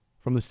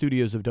From the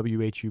studios of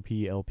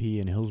WHUP-LP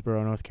in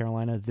Hillsborough, North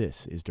Carolina,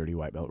 this is Dirty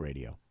White Belt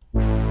Radio.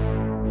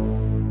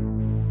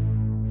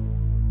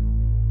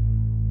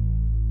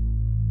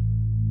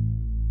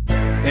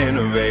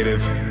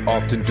 Innovative,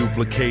 often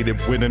duplicated.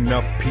 When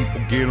enough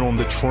people get on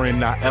the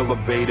trend, I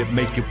elevate it,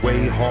 make it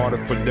way harder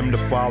for them to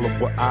follow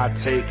what I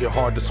take. It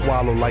hard to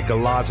swallow like a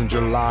lozenge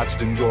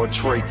lodged in your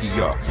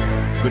trachea.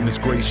 Goodness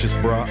gracious,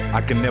 bruh,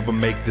 I can never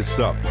make this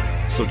up.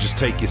 So just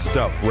take your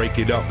stuff, rake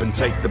it up, and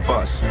take the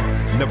bus.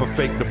 Never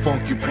fake the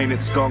funk, you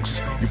painted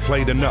skunks. You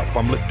played enough,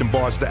 I'm lifting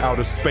bars to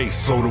outer space,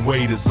 so the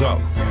weight is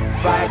up.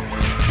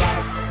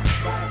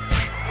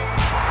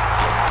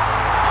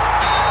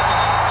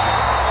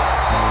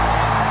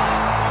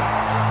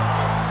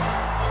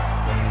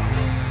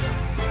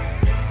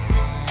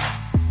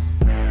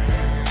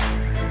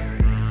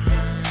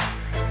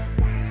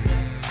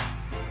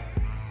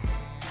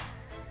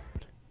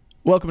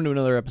 Welcome to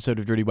another episode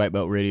of Dirty White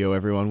Belt Radio,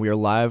 everyone. We are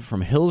live from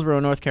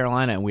Hillsborough, North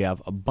Carolina, and we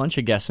have a bunch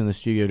of guests in the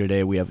studio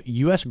today. We have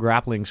U.S.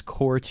 Grappling's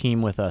core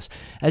team with us.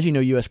 As you know,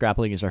 U.S.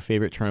 Grappling is our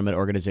favorite tournament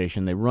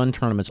organization. They run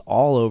tournaments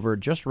all over,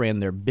 just ran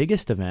their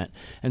biggest event,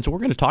 and so we're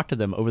going to talk to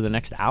them over the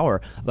next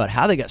hour about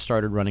how they got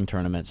started running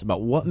tournaments,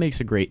 about what makes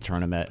a great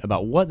tournament,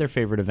 about what their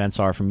favorite events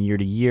are from year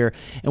to year,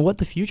 and what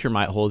the future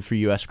might hold for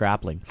U.S.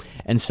 Grappling.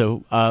 And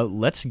so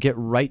let's get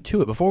right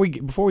to it. Before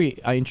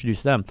I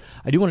introduce them,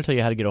 I do want to tell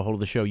you how to get a hold of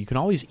the show. You can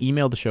always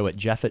email the show at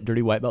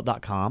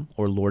jeff@dirtywhitebelt.com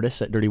or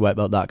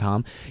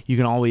lourdes@dirtywhitebelt.com. You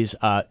can always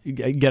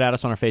get at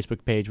us on our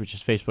Facebook page, which is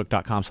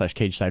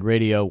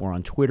facebook.com/cagesideradio. We're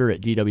on Twitter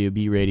at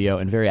DWB Radio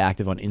and very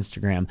active on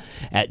Instagram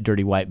at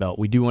Dirty White Belt.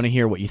 We do want to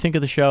hear what you think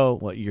of the show,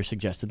 what your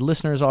suggested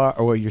listeners are,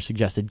 or what your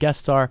suggested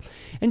guests are,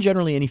 and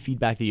generally any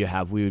feedback that you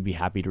have, we would be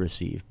happy to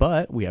receive.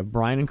 But we have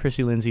Brian and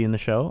Chrissy Lindsay in the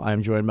show.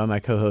 I'm joined by my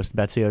co-host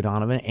Betsy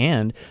O'Donovan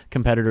and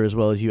competitor as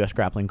well as U.S.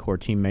 Grappling Core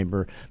team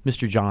member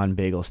Mr. John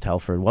Bagels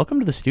Telford. Welcome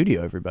to the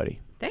studio,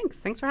 everybody.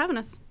 Thanks for having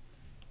us.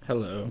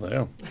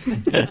 Hello.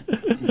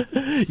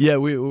 Yeah,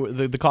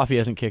 the coffee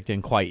hasn't kicked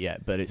in quite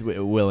yet, but it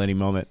will any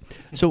moment.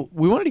 So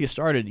we wanted to get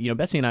started.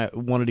 Betsy and I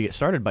wanted to get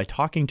started by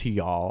talking to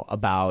y'all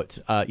about,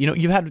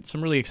 you've had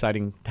some really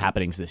exciting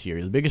happenings this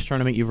year. The biggest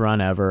tournament you've run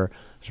ever.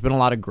 There's been a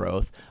lot of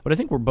growth. But I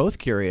think we're both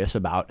curious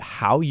about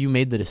how you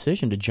made the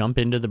decision to jump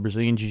into the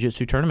Brazilian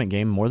Jiu-Jitsu tournament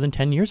game more than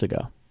 10 years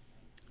ago.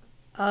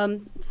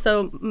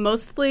 So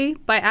mostly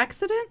by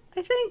accident,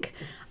 I think.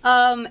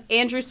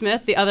 Andrew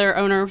Smith, the other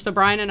owner, so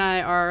Brian and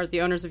I are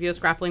the owners of U.S.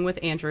 Grappling with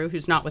Andrew,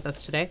 who's not with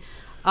us today,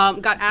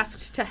 got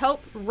asked to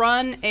help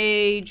run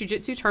a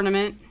jiu-jitsu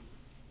tournament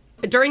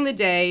during the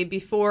day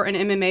before an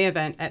MMA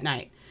event at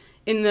night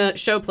in the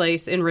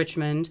Showplace in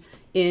Richmond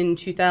in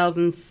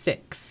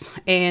 2006.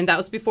 And that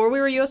was before we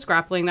were U.S.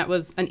 Grappling. That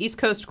was an East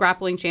Coast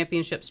Grappling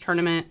Championships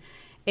tournament.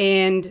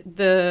 And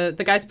the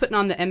guys putting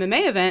on the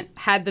MMA event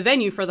had the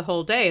venue for the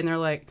whole day. And they're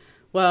like,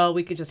 well,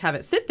 we could just have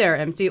it sit there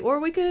empty, or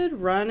we could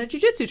run a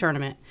jiu-jitsu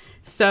tournament.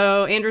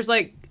 So Andrew's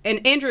like,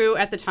 and Andrew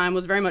at the time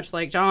was very much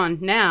like John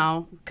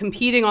now,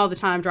 competing all the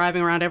time,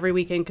 driving around every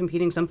weekend,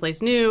 competing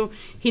someplace new.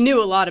 He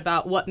knew a lot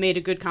about what made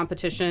a good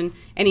competition,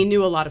 and he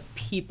knew a lot of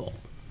people.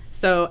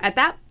 So at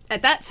that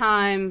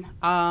time,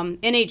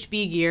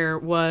 NHB Gear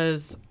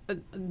was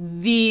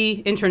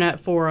the internet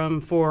forum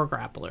for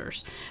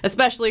grapplers,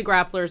 especially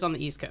grapplers on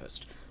the East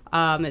Coast.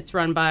 It's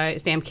run by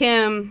Sam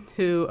Kim,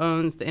 who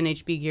owns the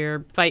NHB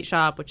Gear Fight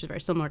Shop, which is very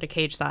similar to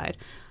Cage Side.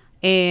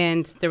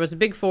 And there was a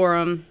big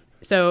forum,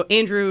 so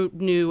Andrew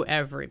knew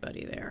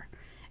everybody there.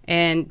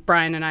 And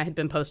Brian and I had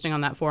been posting on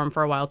that forum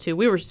for a while, too.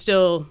 We were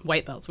still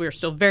white belts. We were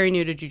still very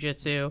new to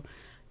jiu-jitsu.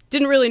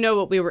 Didn't really know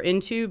what we were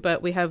into,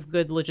 but we have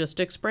good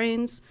logistics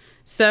brains.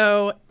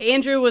 So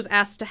Andrew was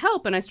asked to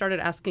help, and I started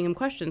asking him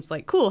questions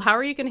like, cool, how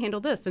are you going to handle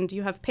this? And do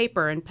you have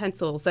paper and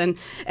pencils? And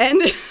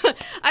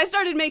I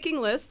started making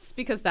lists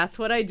because that's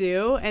what I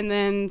do. And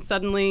then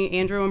suddenly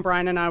Andrew and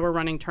Brian and I were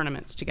running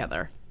tournaments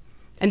together.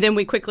 And then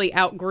we quickly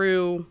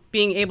outgrew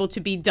being able to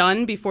be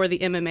done before the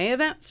MMA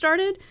event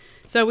started.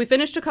 So we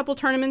finished a couple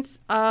tournaments,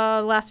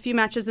 last few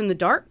matches in the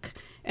dark.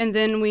 And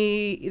then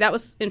that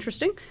was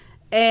interesting.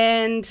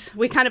 And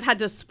we kind of had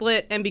to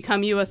split and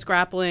become U.S.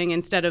 Grappling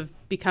instead of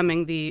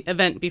becoming the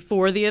event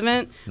before the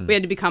event. We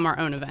had to become our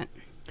own event.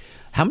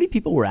 How many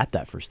people were at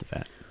that first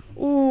event?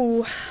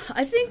 Ooh,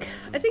 I think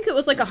it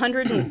was like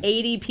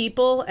 180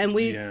 people, and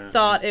we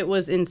thought it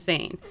was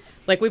insane.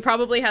 Like, we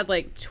probably had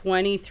like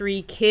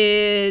 23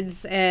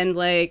 kids and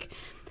like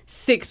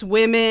 6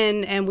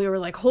 women, and we were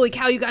like, holy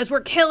cow, you guys, we're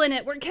killing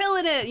it. We were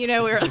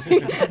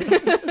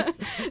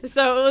like,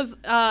 so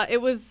it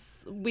was.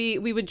 We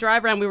would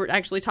drive around. We were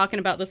actually talking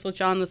about this with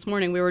John this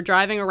morning. We were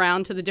driving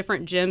around to the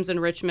different gyms in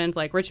Richmond,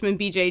 like Richmond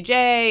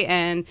BJJ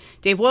and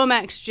Dave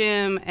Womack's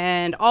gym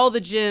and all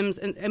the gyms,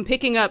 and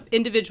picking up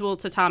individual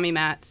tatami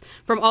mats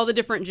from all the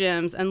different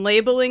gyms and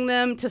labeling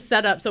them to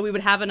set up so we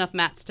would have enough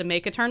mats to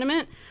make a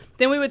tournament.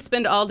 Then we would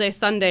spend all day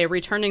Sunday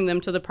returning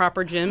them to the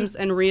proper gyms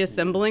and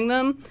reassembling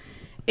them.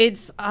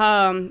 It's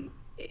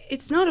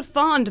It's not a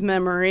fond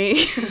memory.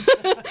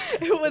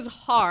 It was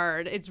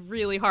hard. It's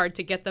really hard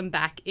to get them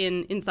back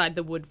inside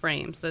the wood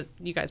frames that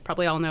you guys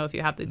probably all know if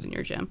you have these in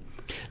your gym.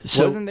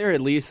 So, wasn't there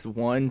at least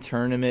one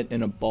tournament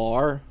in a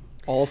bar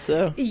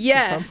also?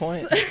 Yes. At some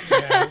point?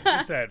 Yeah,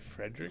 was that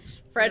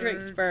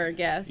Fredericksburg,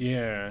 yes.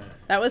 Yeah.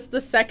 That was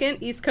the second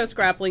East Coast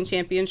Grappling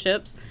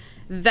Championships.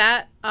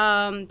 That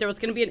there was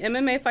going to be an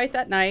MMA fight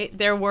that night.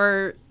 There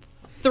were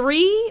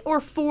 3 or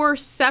 4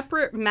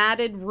 separate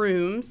matted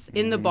rooms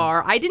in the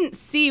bar. I didn't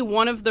see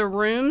one of the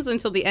rooms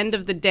until the end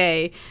of the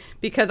day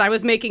because I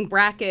was making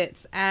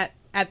brackets at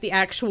the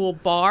actual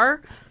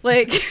bar.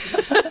 Like,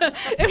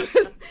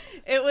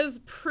 it was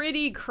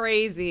pretty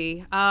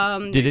crazy.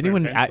 Did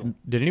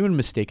anyone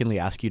mistakenly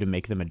ask you to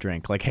make them a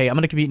drink? Like, hey, I'm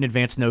going to compete in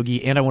advanced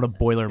nogi, and I want a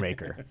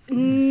Boilermaker.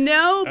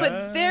 No,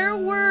 but there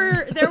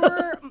were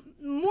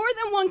more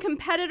than one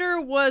competitor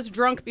was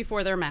drunk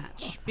before their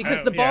match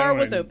because the bar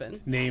was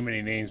open. Name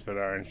any names, but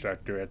our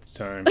instructor at the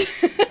time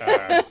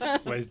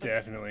was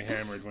definitely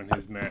hammered when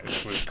his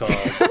match was called.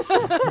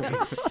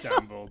 He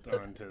stumbled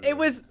onto. It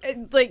was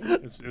like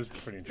it was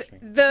pretty interesting.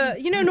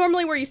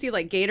 Normally where you see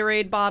like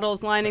Gatorade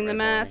bottles lining the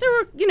mats, there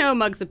were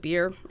mugs of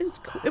beer. It was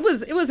cool. It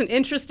was an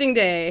interesting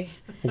day.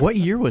 What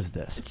year was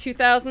this?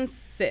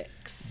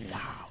 2006. Wow,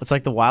 it's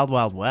like the Wild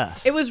Wild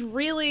West. It was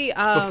really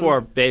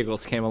before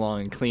Bagels came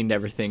along and cleaned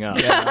everything up.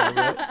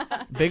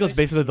 Yeah, Bagel's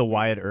basically the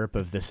Wyatt Earp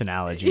of this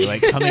analogy,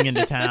 like coming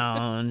into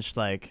town, just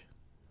like,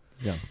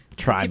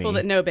 try people me.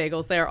 that know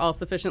Bagels, they are all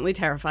sufficiently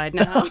terrified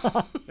now.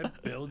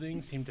 That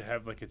building seemed to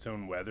have like its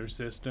own weather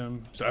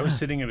system. So I was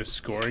sitting at a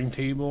scoring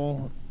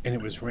table, and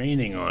it was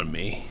raining on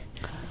me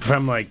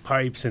from like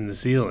pipes in the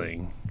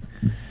ceiling.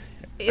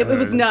 It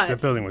was nuts.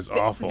 That building was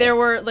awful. There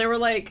were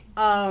like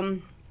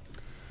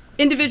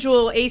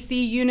individual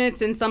AC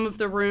units in some of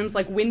the rooms,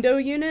 like window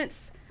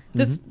units.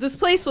 This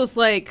place was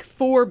like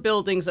 4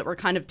 buildings that were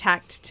kind of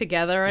tacked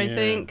together, I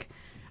think.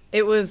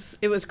 It was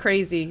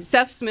crazy.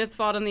 Seth Smith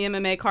fought on the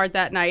MMA card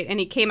that night, and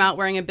he came out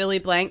wearing a Billy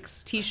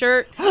Blanks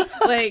T-shirt.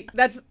 Like,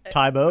 that's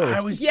Tybo.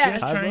 I was just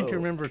trying to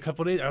remember a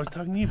couple days. I was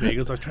talking to you,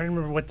 Bagels. I was trying to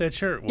remember what that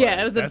shirt was.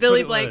 Yeah, it was a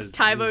Billy Blanks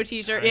Tybo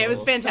T-shirt. Yeah, it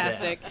was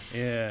fantastic.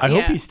 Yeah. I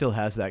hope he still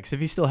has that, because if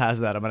he still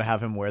has that, I'm going to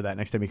have him wear that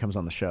next time he comes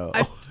on the show.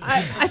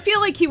 I feel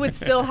like he would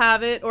still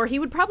have it, or he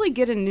would probably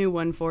get a new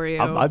one for you.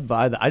 I'd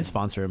buy that. I'd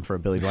sponsor him for a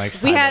Billy Blanks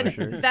Tybo We had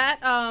shirt.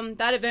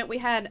 that event. We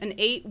had an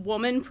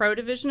 8-woman pro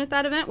division at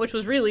that event, which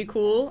was really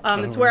cool.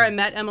 It's where I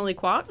met Emily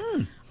Kwok.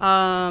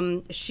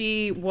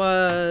 She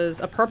was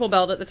a purple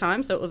belt at the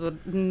time, so it was a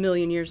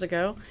million years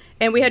ago.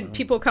 And we had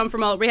people come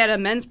from we had a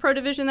men's pro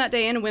division that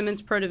day and a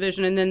women's pro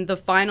division, and then the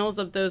finals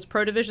of those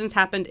pro divisions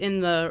happened in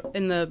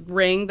the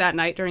ring that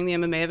night during the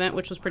MMA event,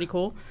 which was pretty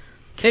cool.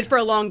 It for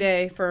a long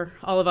day for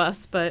all of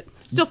us, but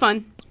still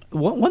fun.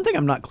 One thing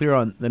I'm not clear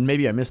on, then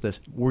maybe I missed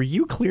this. Were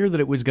you clear that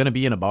it was going to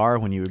be in a bar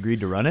when you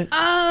agreed to run it?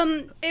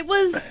 It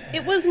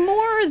was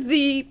more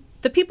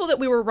the people that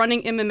we were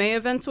running MMA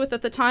events with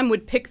at the time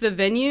would pick the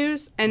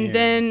venues, and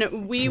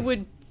then we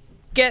would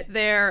get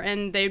there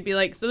and they'd be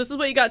like, so this is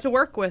what you got to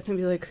work with, and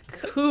be like,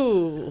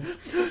 cool,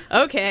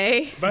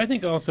 okay. But I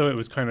think also it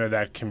was kind of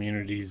that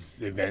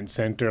community's event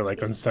center.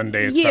 Like on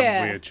Sunday it's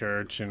probably a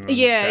church, and on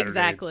Saturday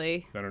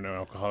exactly. It's, I don't know,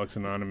 Alcoholics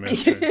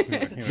Anonymous. Or,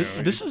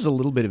 This is a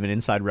little bit of an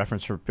inside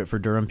reference for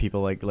Durham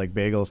people like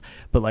Bagels,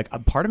 but like a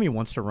part of me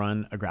wants to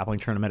run a grappling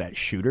tournament at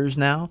Shooters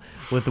now,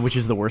 which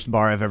is the worst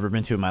bar I've ever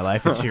been to in my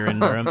life. It's here in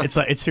Durham. It's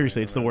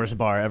seriously, it's the worst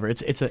bar ever.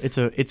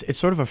 It's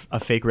sort of a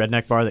fake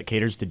redneck bar that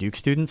caters to Duke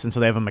students, and so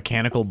they have a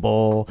mechanical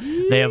bowl.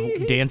 They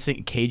have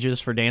dancing cages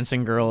for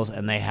dancing girls,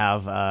 and they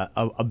have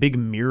a big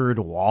mirrored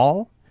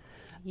wall.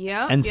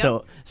 Yeah. And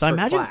so I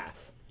imagine.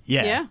 Class.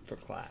 Yeah. For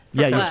class.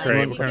 Yeah, class.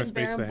 Great. You What kind of can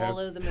space bear they have?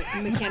 bolo, the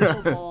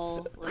mechanical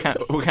ball. What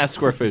kind of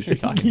square footage are you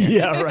talking about?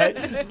 Yeah, right.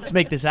 Let's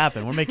make this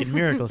happen. We're making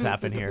miracles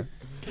happen here.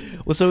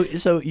 Well,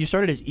 so you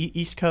started as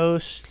East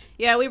Coast.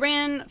 Yeah, we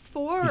ran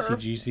 4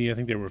 ECGC, I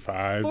think there were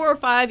 5. or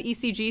 5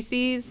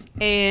 ECGCs,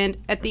 and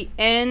at the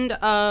end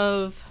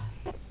of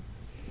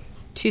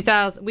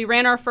 2000, we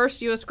ran our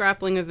first U.S.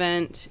 grappling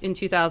event in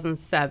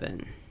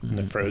 2007 In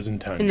the frozen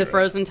tundra. in the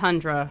frozen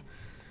tundra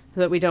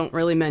that we don't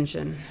really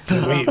mention.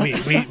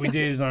 we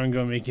did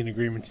ongoing making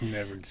agreements to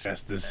never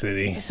discuss the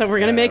city. So we're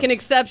gonna make an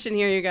exception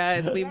here, you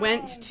guys. We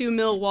went to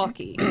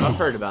Milwaukee I've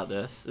heard about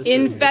this.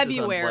 in This is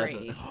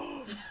February.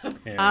 unpleasant.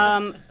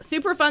 Yeah.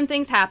 Super fun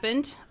things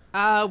happened.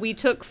 We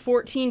took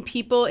 14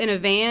 people in a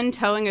van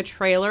towing a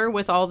trailer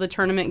with all the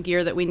tournament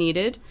gear that we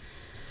needed.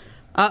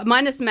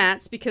 Minus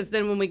mats, because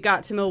then when we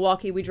got to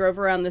Milwaukee, we drove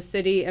around the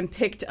city and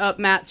picked up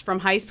mats from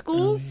high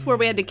schools where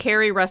we had to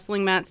carry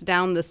wrestling mats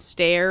down the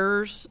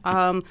stairs.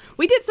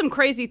 We did some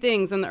crazy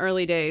things in the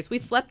early days. We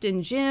slept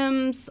in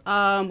gyms.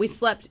 We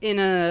slept in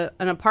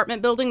an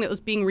apartment building that was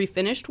being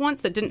refinished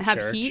once that didn't have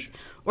Church. heat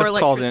or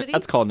That's electricity.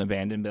 called an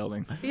abandoned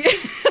building.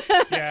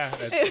 Yeah,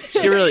 that's,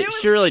 She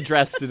really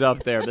dressed it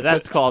up there, but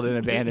that's called an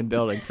abandoned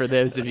building for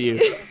those of you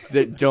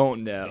that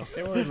don't know.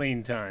 they were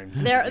lean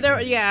times.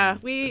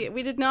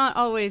 We did not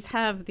always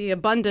have the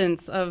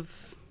abundance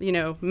of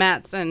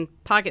mats and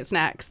pocket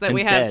snacks that And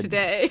we have beds.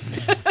 today.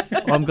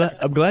 Well,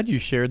 I'm glad you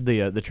shared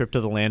the trip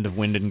to the land of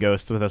wind and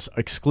ghosts with us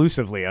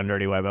exclusively on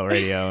Dirty Wipeout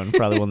Radio, and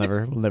probably we'll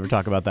never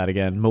talk about that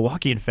again.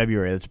 Milwaukee in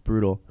February, that's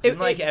brutal. Didn't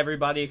like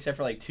everybody except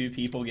for like 2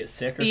 people get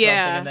sick or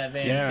Yeah. something in that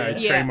van Yeah,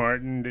 too? Yeah. Trey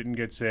Martin didn't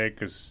get sick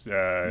because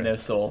No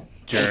soul.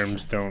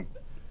 germs don't.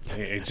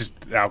 It's just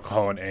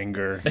alcohol and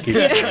anger keeps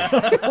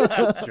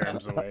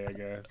germs away, I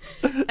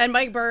guess. And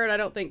Mike Bird, I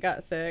don't think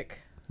got sick.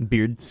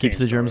 Beard Same keeps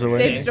the germs story.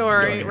 away. Same Same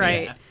story, story,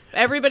 right? yeah.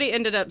 Everybody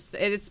ended up.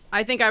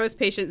 I think I was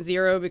patient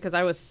 0 because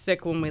I was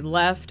sick when we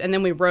left, and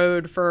then we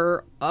rode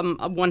for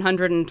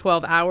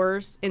 112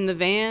 hours in the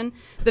van.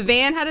 The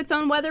van had its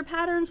own weather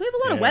patterns. We have a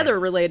lot of Yeah.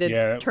 weather-related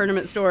Yeah.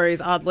 tournament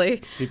stories.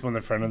 Oddly, People in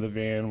the front of the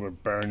van were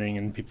burning,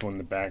 and people in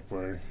the back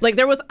were. like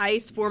there was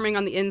ice forming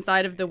on the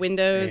inside of the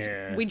windows.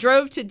 Yeah. We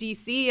drove to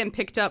DC and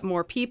picked up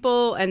more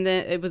people, and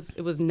then it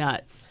was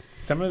nuts.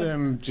 Some of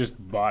them just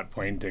bought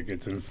plane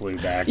tickets and flew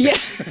back. Yeah,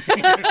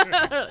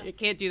 you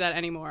can't do that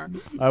anymore.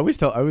 I always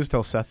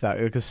tell Seth that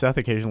because Seth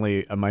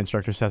occasionally, my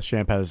instructor Seth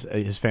Champ has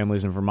his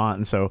family's in Vermont,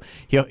 and so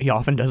he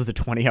often does the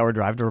 20-hour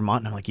drive to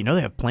Vermont. And I'm like,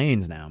 they have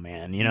planes now,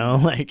 man.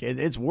 Like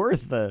it's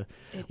worth the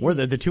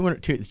best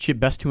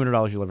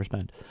 $200 you'll ever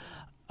spend.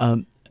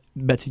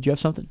 Betsy, do you have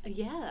something?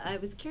 Yeah, I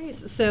was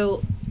curious.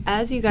 So,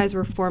 as you guys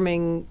were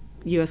forming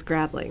U.S.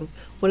 Grappling,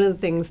 one of the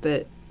things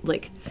that,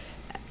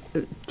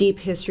 deep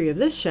history of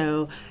this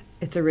show,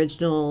 its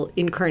original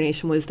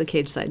incarnation was the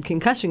Cage Side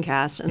Concussion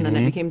Cast, and then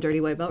it became Dirty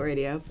White Belt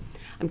Radio.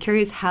 I'm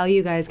curious how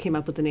you guys came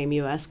up with the name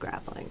U.S.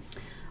 Grappling.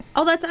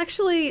 Oh, that's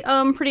actually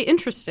pretty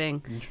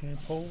interesting.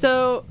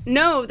 So,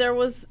 no,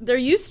 there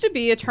used to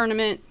be a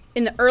tournament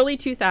in the early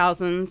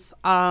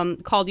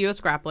 2000s called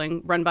U.S.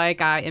 Grappling, run by a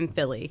guy in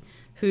Philly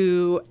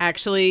who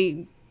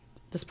actually,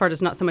 this part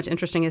is not so much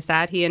interesting as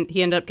sad. He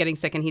ended up getting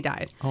sick and he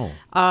died. Oh.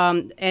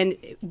 And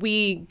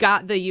we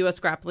got the U.S.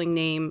 Grappling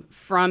name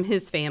from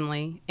his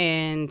family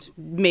and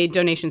made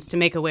donations to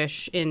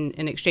Make-A-Wish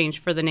in exchange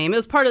for the name. It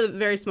was part of a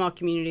very small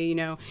community,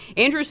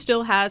 Andrew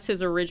still has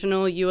his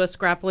original U.S.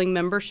 Grappling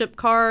membership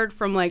card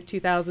from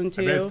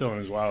 2002. I bet it's still in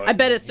his wallet. I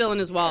bet it's still in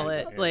his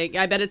wallet.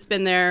 Yeah. I bet it's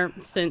been there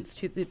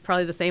since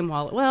probably the same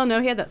wallet. Well, no,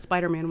 he had that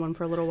Spider-Man one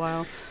for a little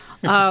while.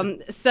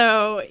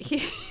 So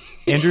he...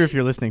 Andrew, if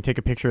you're listening, take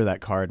a picture of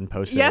that card and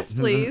post it. Yes,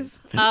 please.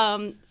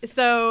 So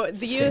the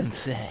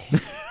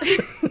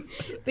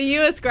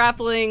U.S.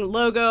 Grappling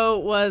logo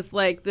was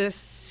this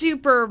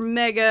super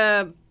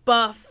mega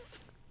buff,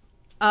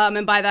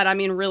 and by that I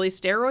mean really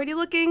steroidy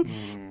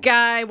looking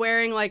guy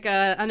wearing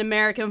an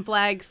American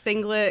flag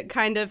singlet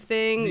kind of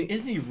thing.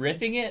 Is he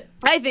ripping it?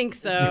 I think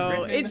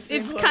so.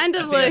 It's kind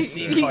of I've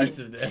seen parts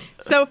of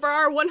this. So for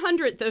our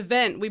 100th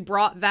event, we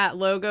brought that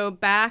logo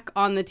back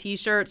on the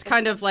T-shirts,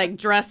 kind of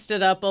dressed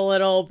it up a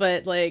little,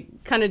 but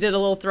kind of did a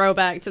little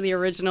throwback to the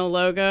original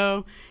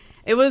logo.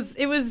 It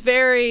was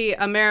very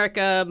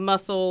America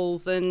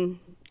muscles, and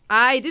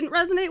I didn't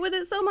resonate with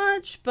it so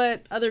much,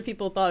 but other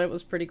people thought it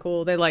was pretty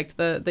cool. They liked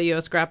the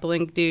U.S.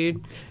 Grappling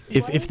dude.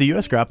 If the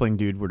U.S. Grappling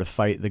dude were to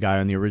fight the guy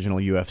on the original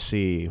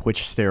UFC,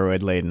 which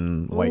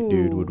steroid-laden white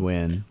dude would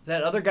win?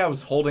 That other guy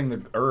was holding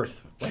the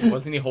earth.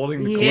 Wasn't he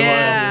holding the gloves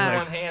Yeah.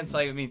 with one hand? So,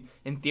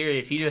 in theory,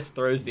 if he just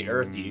throws the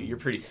earth, you're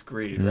pretty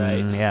screwed,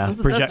 right? Yeah,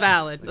 That's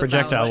valid. That's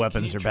projectile valid.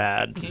 weapons are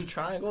bad. Can you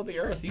triangle the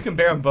earth? You can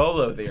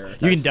Barambolo the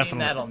earth. You I've can seen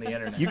definitely- that on the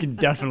internet. You can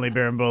definitely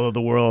Barambolo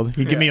the world.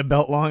 You give me a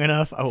belt long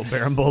enough, I will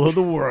Barambolo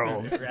the world.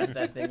 Wrap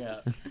that thing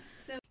up.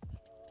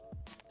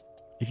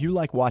 If you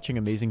like watching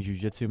amazing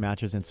jiu-jitsu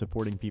matches and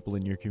supporting people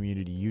in your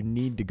community, you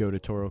need to go to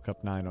Toro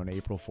Cup 9 on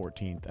April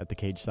 14th at the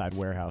Cage Side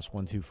Warehouse,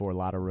 124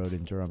 Lotta Road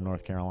in Durham,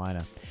 North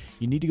Carolina.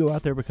 You need to go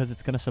out there because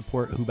it's going to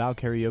support Hubao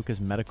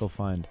Carioca's medical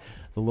fund.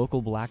 The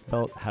local black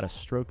belt had a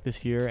stroke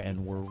this year,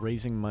 and we're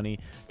raising money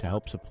to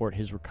help support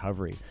his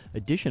recovery.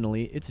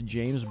 Additionally, it's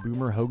James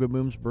Boomer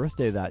Hogaboom's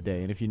birthday that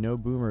day, and if you know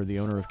Boomer, the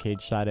owner of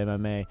Cage Side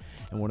MMA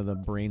and one of the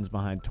brains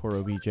behind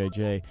Toro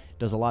BJJ,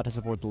 does a lot to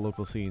support the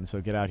local scene, so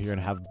get out here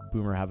and have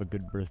Boomer have a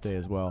good birthday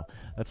as well.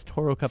 That's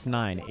Toro Cup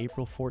 9,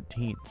 April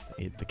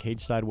 14th at the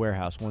Cage Side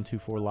Warehouse,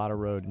 124 Lotta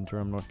Road in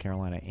Durham, North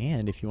Carolina.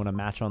 And if you want to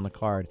match on the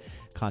card,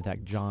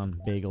 contact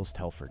John Bagels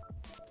Telford.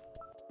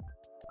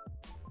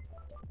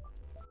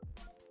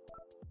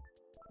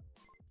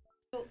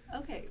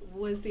 Okay,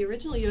 was the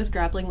original U.S.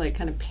 Grappling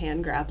kind of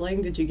pan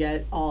grappling? Did you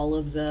get all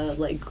of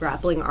the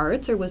grappling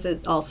arts, or was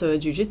it also a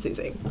jiu-jitsu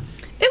thing?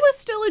 It was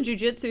still a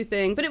jiu-jitsu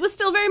thing, but it was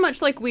still very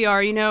much like we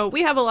are.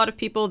 We have a lot of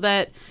people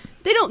that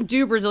they don't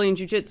do Brazilian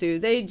jiu-jitsu.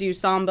 They do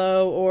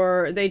sambo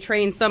or they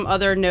train some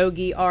other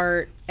no-gi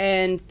art,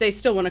 and they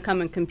still want to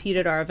come and compete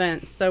at our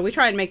events. So we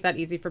try and make that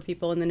easy for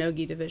people in the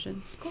no-gi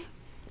divisions. Cool.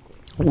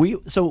 I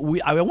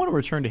want to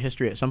return to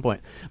history at some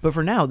point, but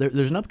for now,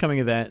 there's an upcoming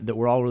event that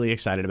we're all really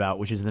excited about,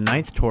 which is the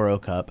 9th Toro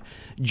Cup.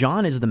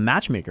 John is the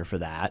matchmaker for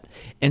that,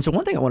 and so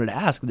one thing I wanted to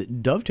ask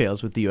that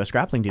dovetails with the U.S.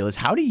 Grappling deal is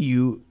how do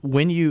you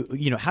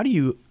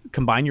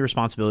combine your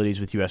responsibilities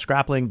with U.S.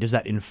 Grappling? Does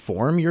that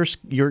inform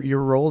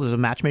your role as a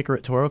matchmaker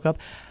at Toro Cup?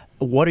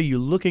 What are you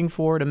looking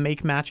for to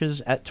make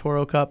matches at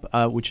Toro Cup,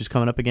 which is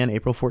coming up again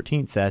April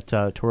 14th at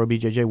Toro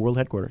BJJ World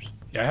Headquarters?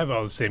 Yeah, I have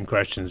all the same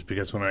questions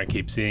because when I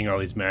keep seeing all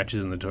these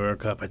matches in the Toro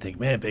Cup, I think,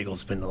 man, Bagel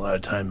spend a lot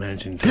of time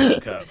managing Toro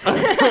Cup.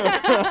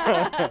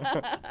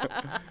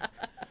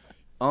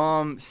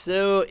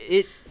 So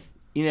it,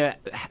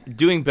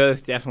 doing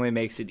both definitely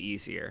makes it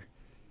easier.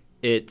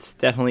 It's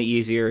definitely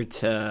easier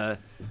to,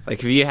 like,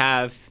 if you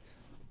have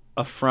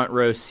a front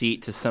row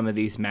seat to some of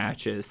these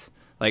matches.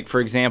 Like,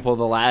 for example,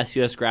 the last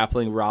U.S.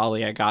 Grappling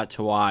Raleigh I got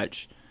to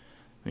watch,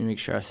 let me make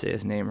sure I say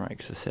his name right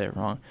because I said it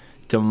wrong,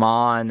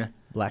 Damon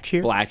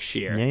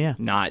Blackshear. Yeah.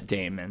 Not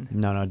Damon.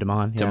 No,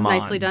 Damon. Yeah. Damon.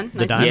 Nicely done.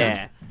 The Nicely Diamond. done.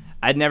 Yeah.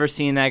 I'd never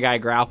seen that guy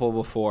grapple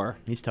before.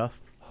 He's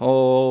tough.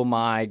 Oh,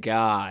 my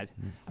God.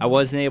 I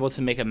wasn't able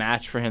to make a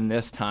match for him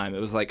this time. It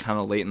was, like, kind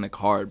of late in the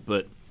card.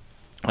 But,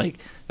 like,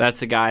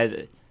 that's a guy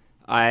that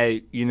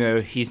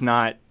he's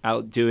not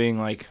out doing,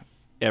 like,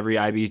 every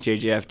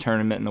IBJJF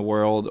tournament in the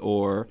world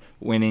or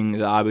winning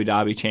the Abu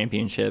Dhabi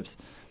championships.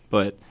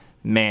 But,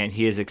 man,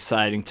 he is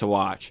exciting to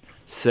watch.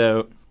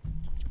 So,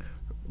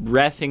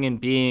 reffing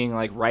and being,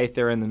 like, right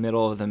there in the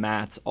middle of the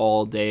mats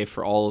all day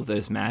for all of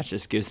those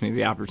matches gives me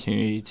the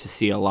opportunity to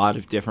see a lot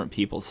of different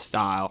people's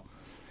style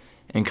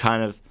and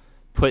kind of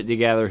put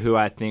together who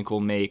I think will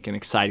make an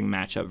exciting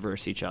matchup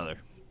versus each other.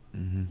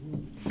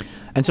 Mm-hmm.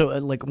 And so,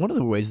 like, one of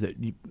the ways that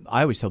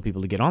I always tell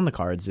people to get on the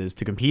cards is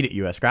to compete at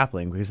U.S.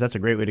 Grappling, because that's a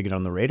great way to get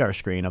on the radar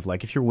screen of,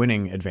 like, if you're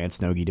winning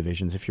advanced no-gi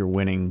divisions, if you're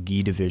winning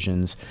gi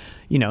divisions,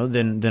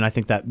 then I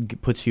think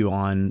that puts you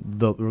on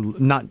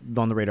not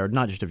on the radar,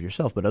 not just of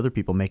yourself, but other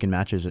people making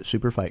matches at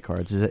super fight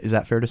cards. Is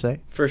that fair to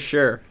say? For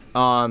sure.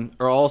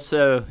 Or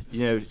also,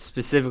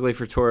 specifically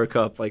for Toro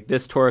Cup, like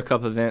this Toro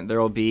Cup event, there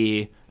will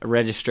be a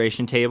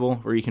registration table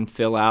where you can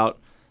fill out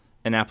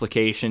an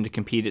application to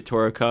compete at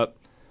Toro Cup.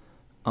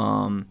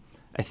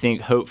 I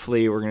think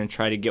hopefully we're going to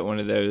try to get one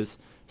of those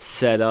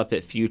set up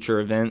at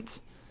future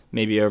events,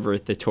 maybe over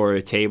at the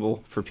Toro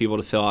table for people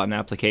to fill out an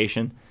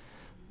application.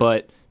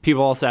 But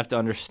people also have to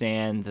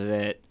understand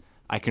that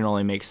I can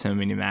only make so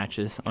many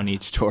matches on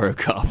each Toro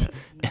Cup.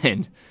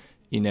 And,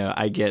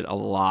 I get a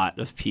lot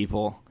of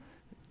people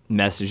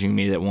messaging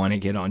me that want to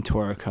get on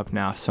Toro Cup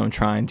now. So I'm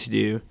trying to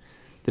do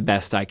the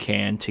best I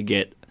can to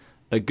get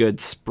a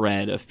good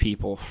spread of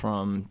people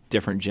from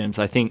different gyms.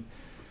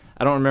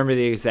 I don't remember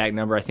the exact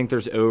number. I think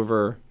there's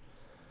over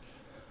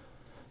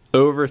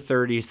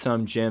 30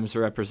 some gyms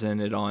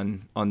represented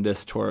on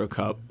this Toro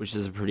Cup, which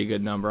is a pretty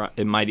good number.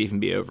 It might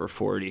even be over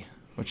 40,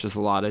 which is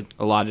a lot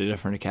of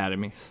different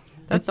academies.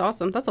 That's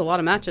awesome. That's a lot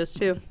of matches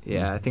too.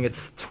 Yeah, I think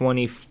it's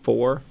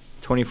 24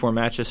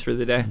 matches for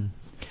the day,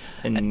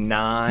 and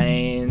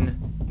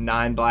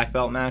nine black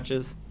belt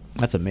matches.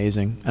 That's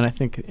amazing, and I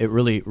think it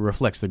really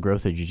reflects the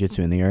growth of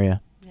jiu-jitsu in the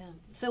area. Yeah.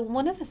 So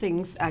one of the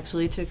things,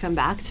 actually, to come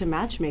back to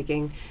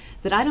matchmaking,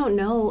 that I don't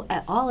know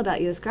at all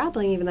about U.S.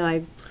 Grappling, even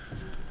though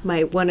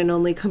my one and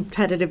only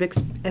competitive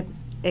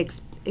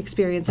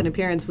experience and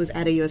appearance was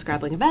at a U.S.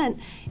 Grappling event,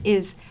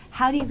 is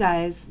how do you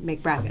guys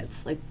make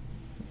brackets? Like,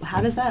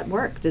 how does that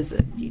work? Do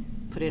you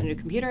put it in a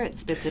computer, it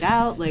spits it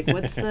out? Like,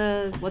 what's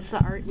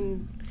the art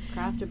and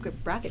craft of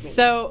bracket making?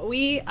 So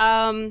we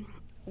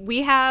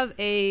have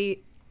a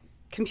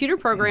computer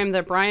program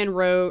that Brian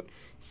wrote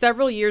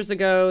several years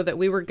ago that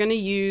we were going to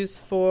use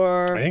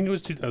for... I think it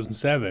was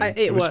 2007.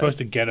 It was supposed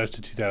to get us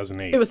to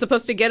 2008. It was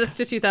supposed to get us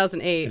to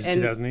 2008. Is it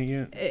 2008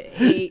 yet?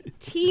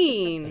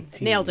 18.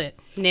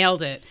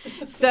 Nailed it.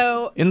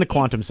 So in the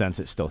quantum sense,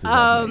 it's still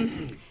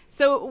 2008.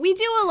 So we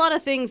do a lot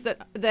of things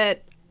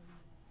that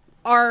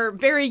are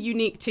very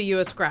unique to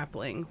U.S.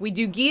 Grappling. We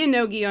do gi and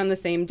no-gi on the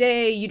same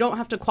day. You don't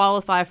have to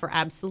qualify for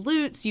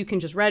absolutes. You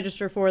can just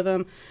register for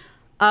them.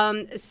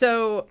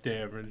 So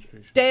Day of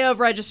registration. Day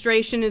of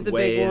registration is a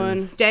big one.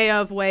 Weigh-ins. Day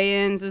of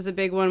weigh-ins is a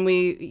big one.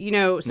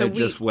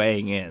 Just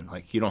weighing in.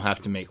 Like, you don't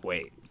have to make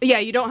weight. Yeah,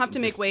 you don't have to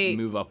make Just weight.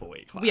 Move up a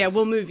weight class. Yeah,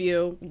 we'll move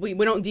you. We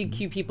don't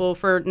DQ people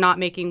for not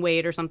making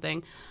weight or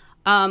something.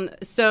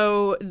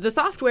 So the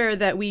software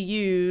that we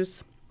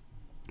use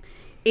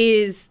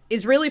is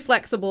really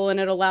flexible, and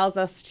it allows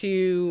us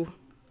to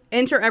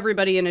enter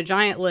everybody in a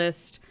giant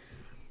list,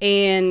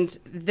 and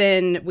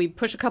then we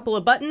push a couple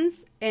of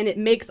buttons, and it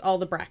makes all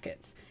the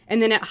brackets.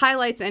 And then it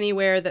highlights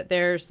anywhere that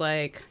there's,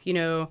 like,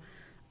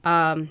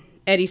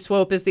 Eddie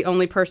Swope is the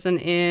only person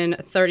in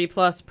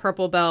 30-plus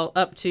purple belt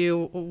up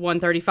to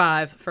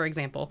 135, for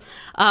example.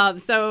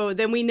 So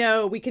then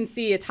we can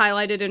see it's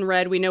highlighted in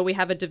red. We know we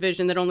have a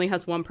division that only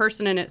has one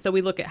person in it, so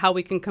we look at how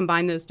we can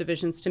combine those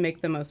divisions to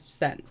make the most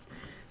sense.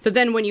 So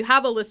then when you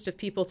have a list of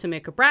people to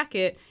make a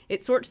bracket,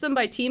 it sorts them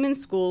by team and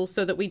school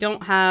so that we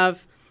don't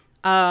have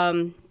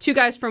two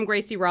guys from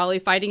Gracie Raleigh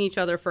fighting each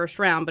other first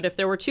round. But if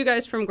there were two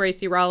guys from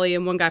Gracie Raleigh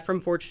and one guy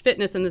from Forged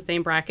Fitness in the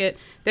same bracket,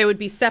 they would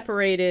be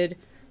separated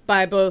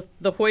by both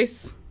the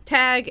Hoist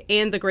tag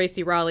and the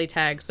Gracie Raleigh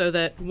tag, so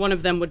that one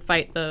of them would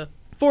fight the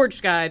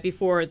Forged guy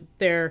before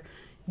their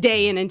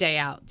day in and day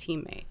out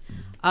teammate.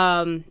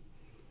 And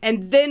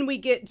then we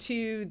get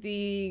to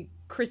the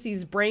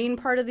Chrissy's brain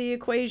part of the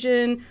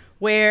equation,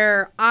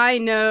 where I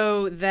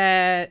know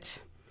that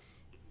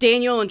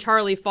Daniel and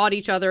Charlie fought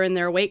each other in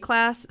their weight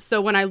class.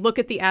 So when I look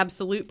at the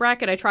absolute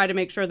bracket, I try to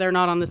make sure they're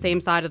not on the same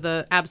side of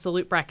the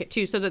absolute bracket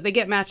too, so that they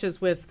get matches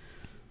with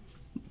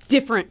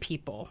different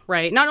people,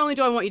 right? Not only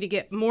do I want you to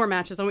get more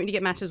matches, I want you to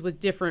get matches with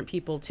different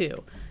people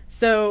too.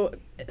 So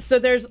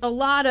there's a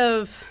lot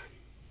of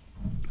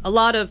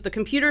the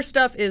computer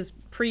stuff is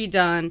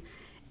pre-done,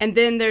 and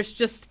then there's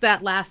just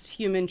that last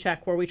human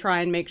check where we try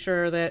and make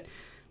sure that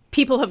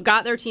people have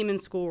got their team in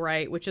school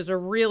right, which is a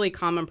really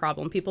common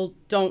problem. People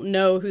don't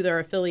know who they're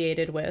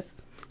affiliated with.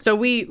 So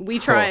we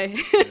try.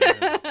 You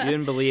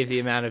didn't believe the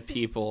amount of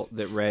people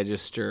that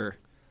register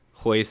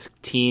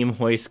Team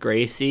Hoist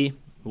Gracie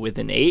with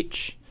an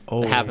H.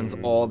 It happens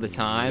all the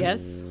time.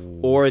 Yes.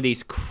 Or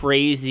these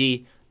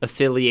crazy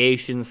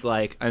affiliations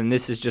like, and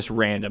this is just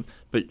random,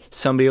 but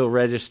somebody will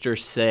register,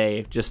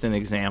 say, just an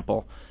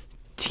example,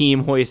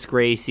 Team Hoist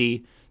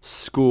Gracie,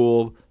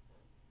 school,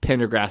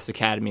 Pendergrass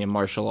Academy of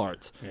Martial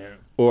Arts. Yeah.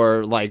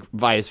 Or like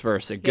vice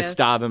versa,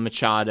 Gustavo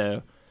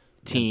Machado,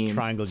 team,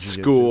 Triangle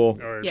Jiu-Jitsu. school,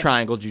 Or-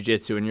 Triangle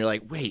Jiu-Jitsu. And you're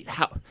like, wait,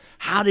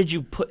 how did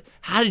you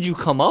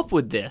come up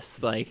with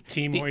this? Like,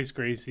 Team Hoist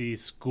Gracie,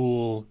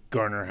 school,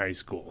 Garner High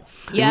School.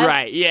 Yes.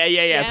 right, yeah.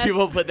 Yes.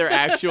 People put their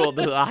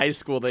the high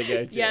school they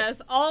go to.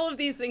 Yes, all of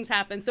these things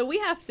happen. So we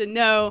have to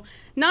know,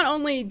 not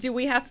only do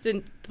we have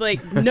to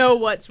know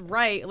what's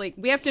right,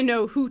 we have to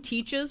know who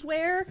teaches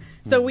where,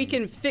 so we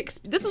can fix.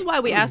 This is why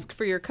we ask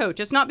for your coach.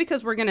 It's not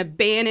because we're going to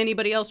ban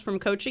anybody else from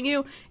coaching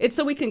you. It's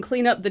so we can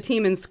clean up the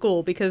team in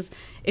school, because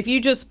if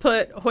you just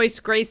put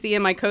Hoist Gracie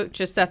and my coach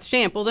is Seth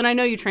Shamp, well, then I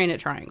know you train at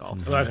Triangle.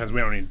 A lot of times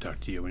we don't need to talk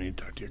to you. We need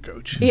to talk to your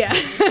coach. Yeah.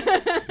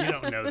 You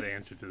don't know the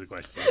answer to the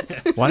question.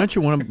 Why don't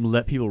you want to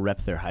let people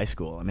rep their high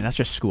school? I mean, that's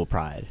just school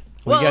pride.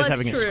 What are you guys that's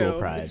having true. at school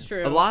pride? It's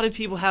true. A lot of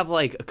people have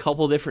like a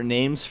couple different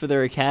names for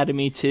their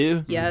academy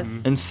too.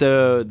 Yes. And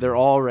so they're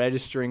all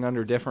registering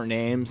under different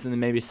names, and then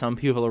maybe some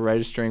people are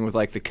registering with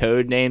like the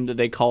code name that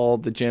they call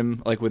the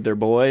gym, like with their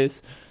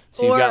boys.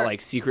 So you've got Or-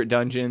 like Secret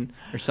Dungeon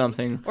or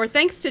something. Or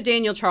thanks to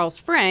Daniel Charles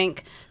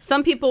Frank,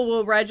 some people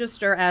will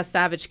register as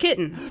Savage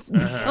Kittens.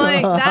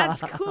 That's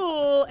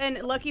cool.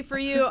 And lucky for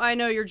you, I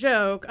know your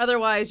joke.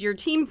 Otherwise, your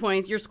team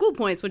points, your school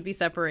points would be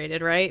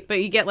separated, right? But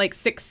you get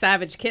 6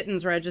 Savage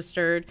Kittens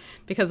registered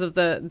because of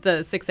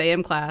the 6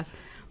 a.m. class.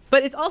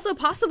 But it's also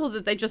possible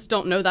that they just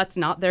don't know that's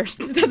not their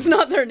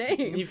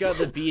name. You've got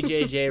the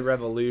BJJ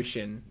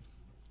Revolution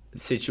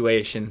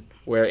situation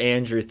where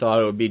Andrew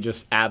thought it would be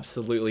just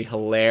absolutely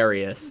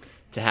hilarious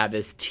to have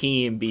his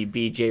team be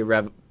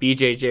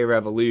BJJ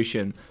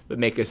Revolution, but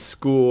make a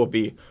school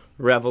be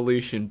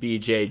Revolution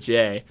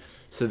BJJ.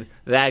 So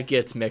that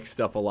gets mixed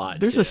up a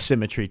lot. There's too. a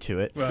symmetry to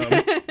it.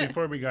 Well,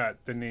 before we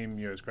got the name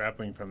U.S.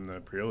 Grappling from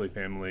the Prioli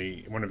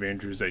family, one of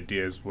Andrew's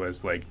ideas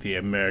was the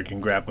American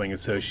Grappling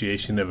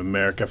Association of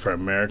America for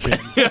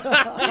Americans.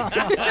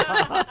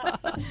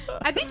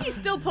 I think he's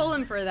still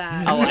pulling for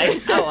that. I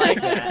like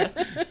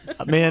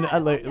that. Man, I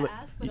wanted to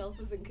ask what else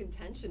was in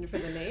contention for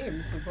the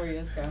names before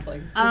U.S.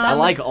 Grappling. I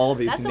like all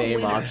these That's a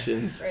name winner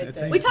options. right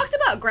there. We talked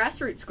about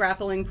grassroots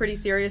grappling pretty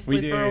seriously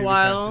We did. for a We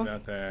while.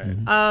 talked about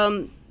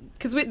that.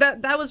 Because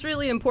that was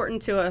really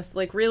important to us,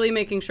 really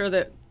making sure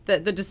that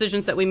the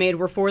decisions that we made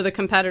were for the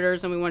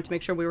competitors, and we wanted to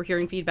make sure we were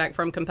hearing feedback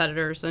from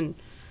competitors. And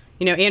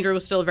Andrew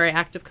was still a very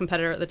active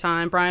competitor at the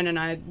time. Brian and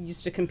I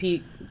used to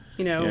compete.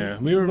 Yeah,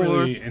 we were more.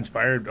 really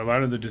inspired. A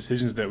lot of the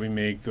decisions that we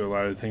make, a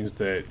lot of the things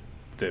that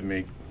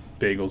make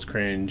bagels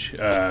cringe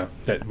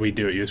that we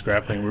do at U.S.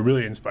 Grappling, we're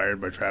really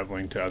inspired by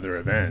traveling to other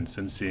events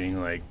and seeing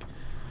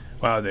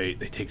wow, they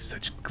take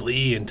such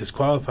glee in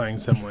disqualifying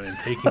someone and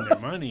taking their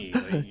money.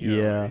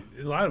 Yeah.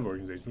 A lot of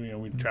organizations,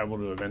 we travel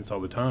to events all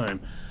the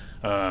time,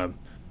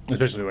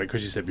 especially like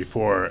Chrissy said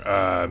before,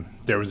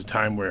 there was a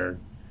time where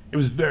it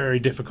was very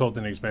difficult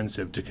and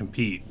expensive to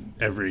compete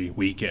every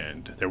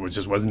weekend. There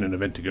just wasn't an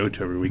event to go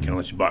to every weekend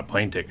unless you bought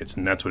plane tickets,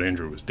 and that's what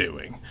Andrew was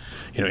doing.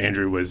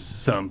 Andrew was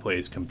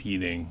someplace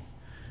competing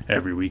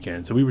every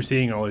weekend. So we were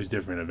seeing all these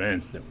different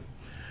events that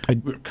we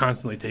were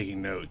constantly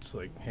taking notes,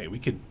 hey, we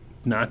could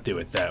not do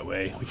it that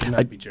way. We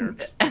cannot be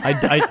jerks.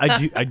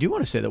 I do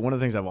want to say that one of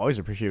the things I've always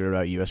appreciated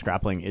about U.S.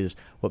 Grappling is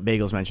what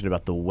Bagels mentioned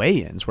about the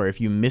weigh-ins, where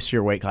if you miss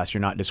your weight class,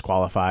 you're not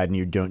disqualified and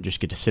you don't just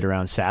get to sit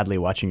around sadly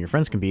watching your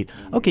friends compete.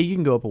 Okay, you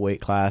can go up a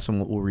weight class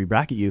and we'll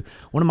re-bracket you.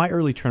 One of my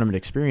early tournament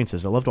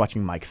experiences, I loved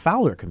watching Mike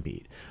Fowler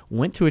compete.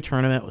 Went to a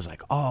tournament, was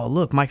like, oh,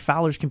 look, Mike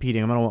Fowler's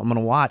competing. I'm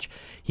gonna watch.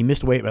 He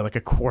missed weight by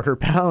a quarter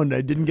pound.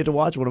 I didn't get to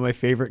watch one of my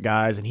favorite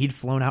guys, and he'd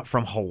flown out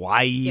from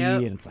Hawaii,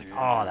 Yep. and it's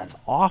oh, that's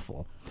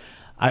awful.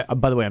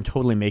 By the way, I'm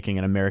totally making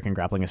an American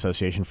Grappling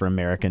Association for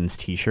Americans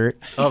T-shirt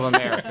Of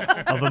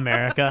America. of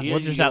America. You We'll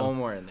just get have one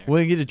more in there.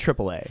 We'll get a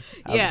AAA.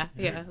 Yeah,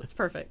 that's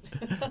perfect.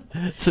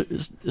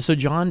 So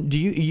John, do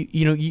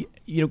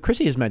you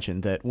Chrissy has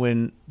mentioned that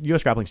when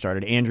U.S. Grappling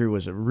started, Andrew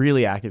was a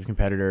really active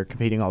competitor,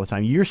 competing all the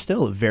time. You're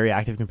still a very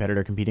active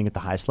competitor, competing at the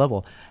highest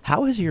level.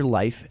 How has your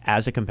life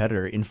as a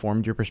competitor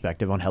informed your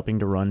perspective on helping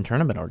to run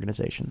tournament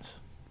organizations?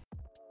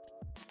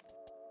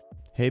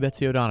 Hey,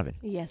 Betsy O'Donovan.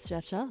 Yes,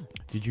 Jeff Shaw.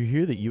 Did you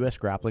hear that U.S.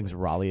 Grappling's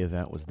Raleigh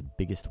event was the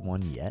biggest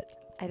one yet?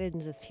 I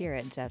didn't just hear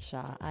it, Jeff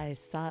Shaw. I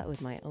saw it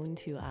with my own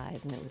 2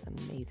 eyes, and it was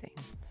amazing.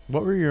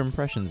 What were your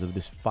impressions of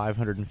this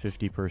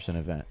 550-person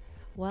event?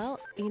 Well,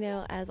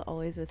 as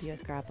always with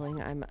U.S.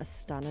 Grappling, I'm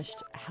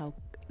astonished how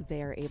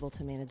they are able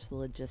to manage the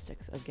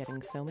logistics of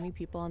getting so many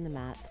people on the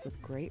mats with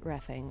great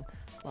reffing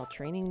while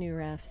training new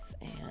refs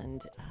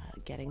and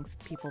getting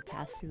people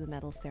past through the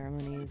medal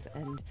ceremonies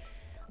and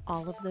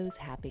all of those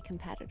happy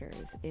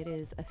competitors. It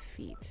is a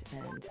feat,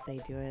 and they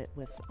do it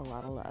with a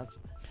lot of love.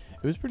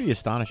 It was pretty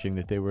astonishing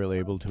that they were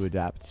able to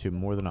adapt to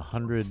more than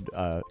 100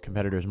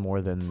 competitors, more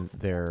than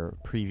their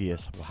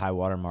previous high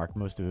water mark.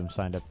 Most of them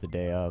signed up the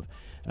day of,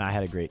 and I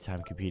had a great time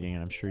competing,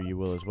 and I'm sure you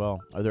will as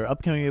well. Are there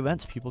upcoming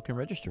events people can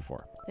register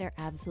for? There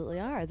absolutely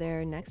are.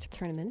 Their next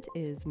tournament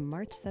is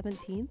March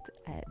 17th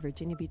at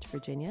Virginia Beach,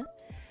 Virginia.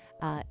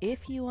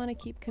 If you want to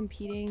keep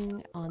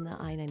competing on the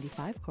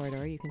I-95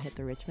 corridor, you can hit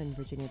the Richmond,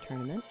 Virginia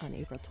tournament on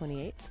April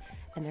 28th,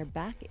 and they're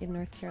back in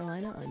North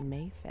Carolina on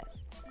May 5th.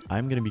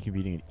 I'm going to be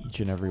competing at each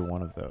and every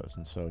one of those,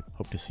 and so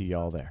hope to see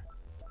y'all there.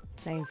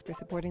 Thanks for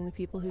supporting the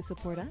people who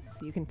support us.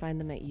 You can find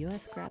them at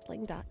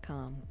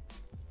usgrappling.com.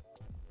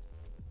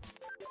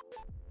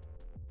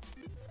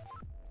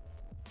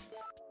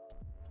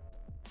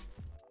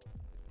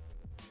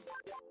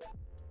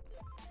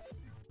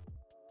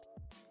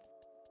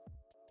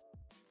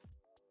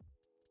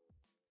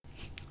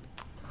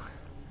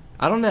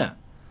 I don't know.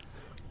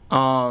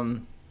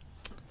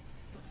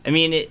 I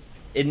mean,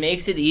 it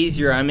makes it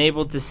easier. I'm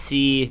able to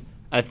see.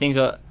 I think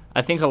a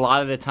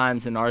lot of the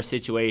times in our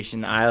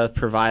situation, I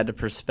provide a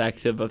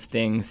perspective of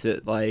things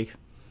that, like,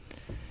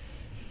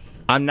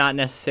 I'm not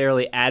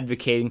necessarily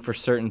advocating for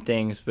certain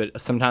things, but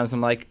sometimes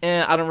I'm like,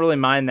 I don't really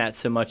mind that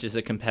so much as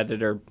a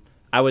competitor.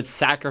 I would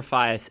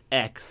sacrifice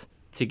X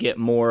to get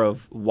more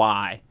of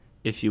Y,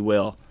 if you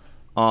will.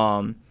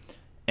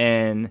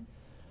 And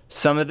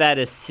some of that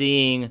is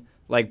seeing,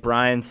 like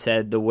Brian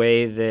said, the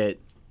way that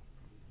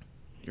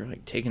you're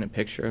like taking a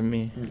picture of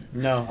me.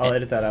 No, I'll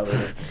edit that out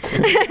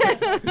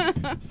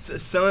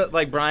later.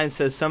 Like Brian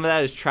says, some of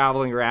that is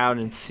traveling around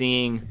and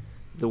seeing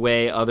the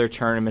way other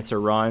tournaments are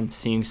run,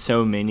 seeing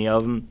so many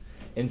of them,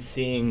 and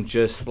seeing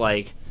just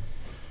like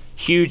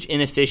huge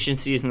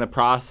inefficiencies in the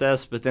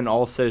process, but then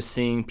also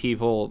seeing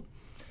people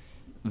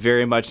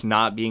very much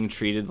not being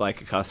treated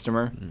like a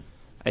customer.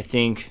 I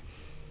think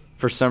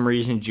for some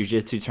reason,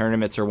 jiu-jitsu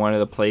tournaments are one of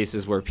the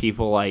places where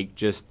people like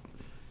just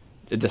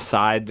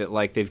decide that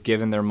like they've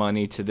given their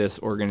money to this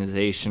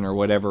organization or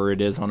whatever it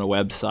is on a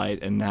website,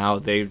 and now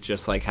they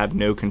just like have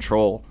no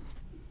control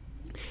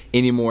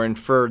anymore. And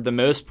for the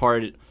most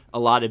part, a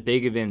lot of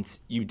big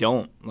events, you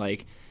don't.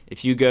 Like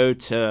if you go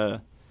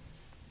to,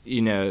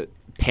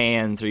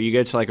 PANS, or you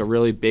go to like a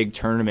really big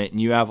tournament and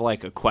you have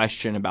like a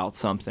question about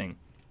something,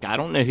 I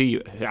don't know who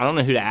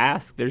to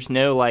ask. There's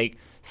no like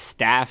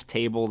staff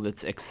table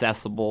that's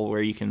accessible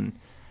where you can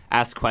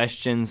ask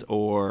questions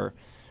or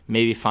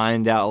maybe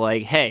find out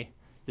like, hey,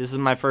 this is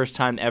my first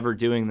time ever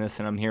doing this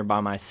and I'm here by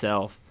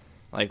myself.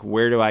 Like,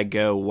 where do I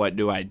go? What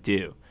do I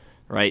do?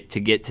 Right? To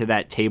get to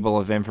that table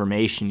of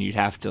information, you'd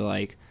have to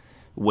like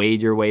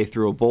wade your way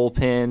through a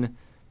bullpen,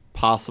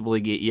 possibly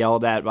get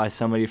yelled at by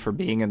somebody for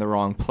being in the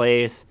wrong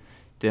place,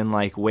 then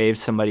like wave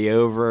somebody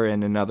over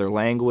in another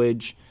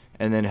language,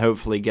 and then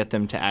hopefully get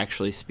them to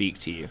actually speak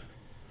to you.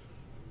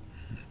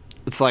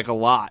 It's like a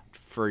lot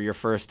for your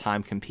first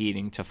time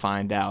competing to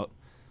find out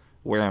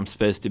where I'm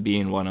supposed to be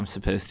and what I'm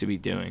supposed to be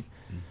doing.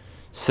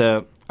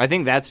 So I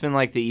think that's been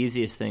like the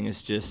easiest thing,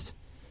 is just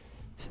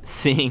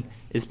seeing,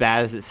 as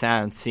bad as it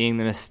sounds, seeing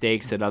the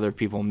mistakes that other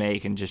people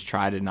make and just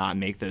try to not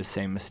make those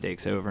same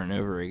mistakes over and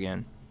over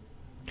again.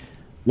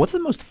 What's the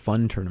most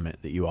fun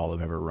tournament that you all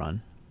have ever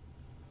run?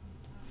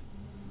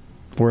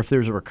 Or if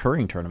there's a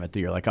recurring tournament that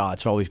you're like,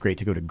 it's always great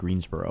to go to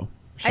Greensboro.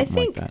 I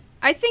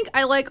think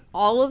I like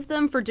all of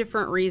them for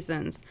different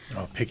reasons.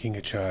 Oh, picking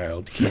a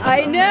child.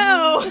 I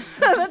know.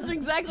 That's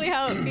exactly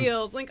how it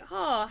feels. Like,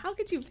 how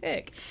could you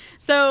pick?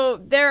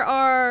 So there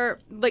are,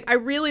 like, I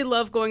really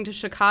love going to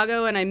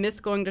Chicago, and I miss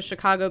going to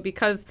Chicago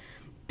because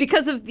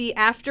of the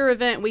after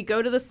event. We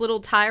go to this little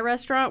Thai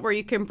restaurant where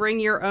you can bring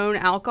your own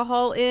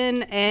alcohol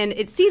in, and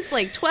it seats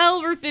like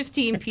 12 or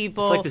 15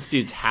 people. It's like this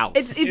dude's house.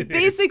 It's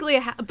basically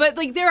but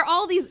like there are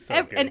all these,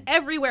 and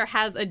everywhere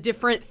has a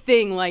different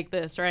thing like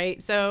this, right?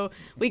 So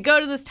we go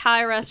to this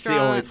Thai restaurant.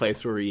 It's the only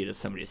place where we eat at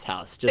somebody's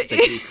house, just to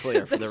be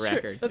clear for the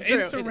record. That's true.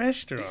 It's a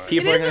restaurant.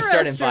 People are going to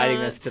start inviting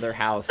us to their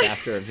house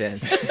after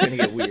events. It's going to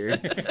get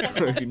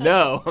weird.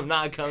 No, I'm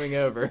not coming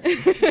over.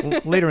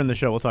 Well, later in the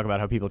show, we'll talk about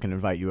how people can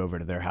invite you over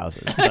to their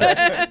houses.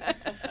 But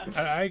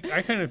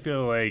I kind of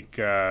feel like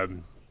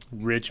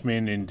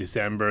Richmond in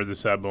December, the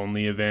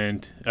sub-only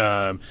event,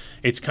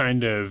 it's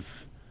kind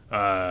of,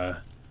 I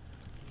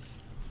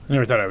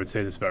never thought I would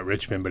say this about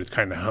Richmond, but it's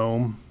kind of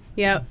home.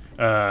 Yep.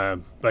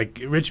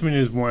 Like Richmond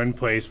is one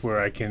place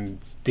where I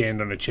can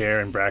stand on a chair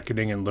in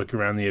bracketing and look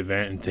around the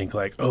event and think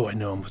like, oh, I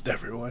know almost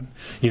everyone,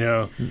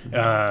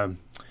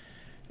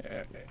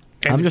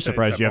 I'm just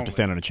surprised you have to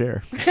stand on a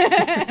chair.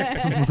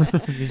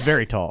 He's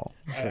very tall.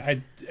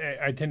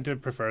 I tend to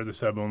prefer the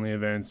sub-only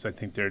events. I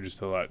think they're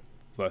just a lot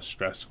less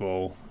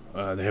stressful.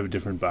 They have a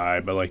different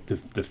vibe. I like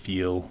the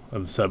feel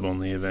of the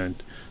sub-only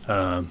event.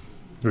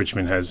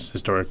 Richmond has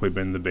historically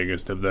been the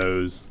biggest of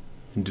those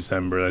in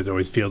December. It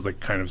always feels like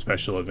kind of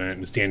special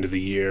event. It's the end of the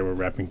year. We're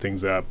wrapping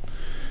things up.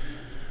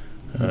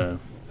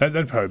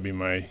 That'd probably be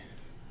my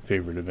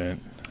favorite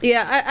event.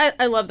 Yeah,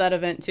 I love that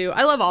event too.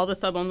 I love all the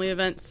sub-only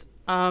events.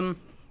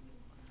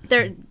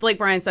 They're, like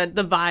Brian said,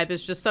 the vibe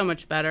is just so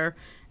much better.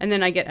 And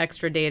then I get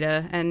extra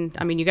data. And,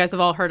 I mean, you guys have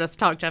all heard us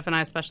talk. Jeff and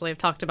I especially have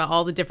talked about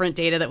all the different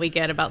data that we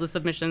get about the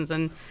submissions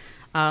and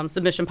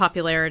submission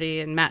popularity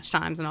and match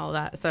times and all of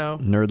that. So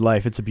Nerd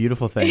life, it's a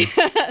beautiful thing.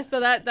 so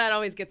that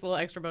always gets a little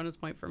extra bonus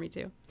point for me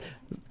too.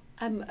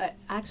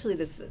 Actually,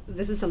 this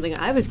is something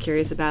I was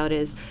curious about,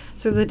 is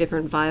sort of the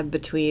different vibe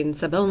between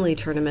sub-only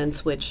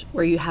tournaments,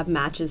 where you have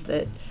matches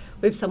that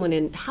we have someone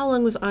in. How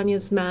long was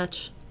Anya's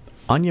match?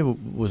 Anya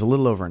was a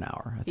little over an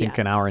hour. I think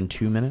an hour and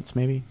 2 minutes,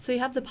 maybe. So you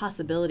have the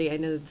possibility. I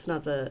know it's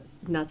not the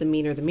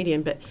mean or the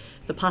median, but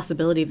the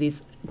possibility of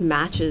these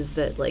matches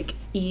that like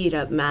eat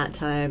up mat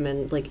time,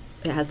 and like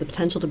it has the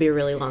potential to be a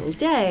really long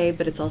day,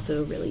 but it's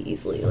also really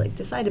easily like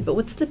decided. But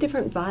what's the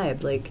different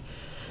vibe like?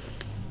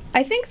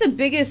 I think the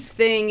biggest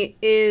thing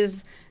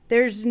is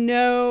there's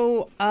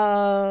no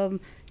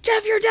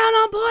Jeff, you're down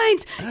on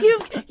points.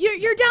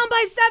 You're down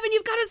by 7.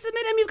 You've got to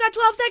submit him. You've got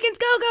 12 seconds.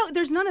 Go.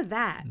 There's none of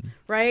that,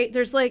 right?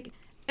 There's like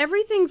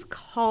everything's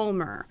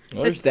calmer.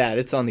 Well, there's that.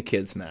 It's on the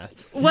kids'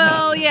 mats.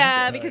 Well,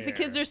 yeah, because the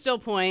kids are still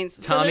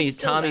points.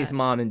 Tommy's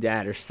mom and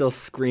dad are still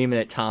screaming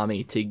at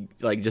Tommy to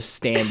like just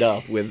stand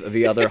up with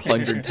the other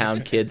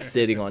 100-pound kids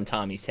sitting on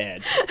Tommy's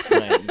head.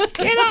 Like,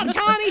 get up,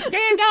 Tommy,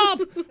 stand up.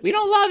 We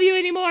don't love you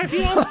anymore if you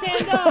don't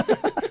stand up.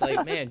 It's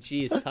like, man,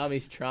 geez,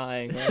 Tommy's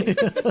trying. Like,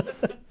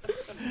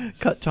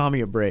 cut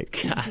Tommy a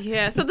break. God.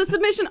 Yeah, so the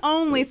submission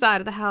only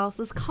side of the house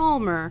is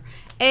calmer.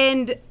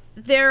 And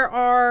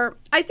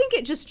I think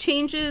it just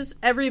changes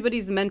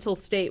everybody's mental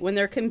state when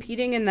they're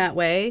competing in that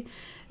way.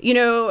 You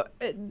know,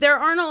 there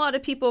aren't a lot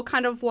of people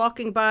kind of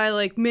walking by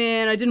like,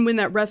 man, I didn't win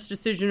that ref's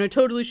decision. I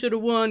totally should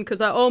have won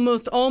because I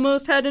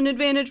almost had an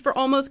advantage for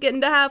almost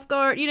getting to half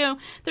guard. You know,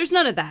 there's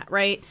none of that,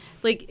 right?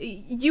 Like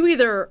you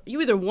either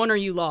won or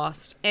you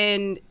lost,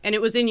 and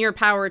it was in your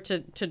power to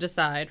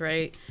decide,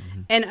 right?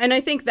 Mm-hmm. And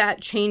I think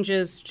that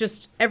changes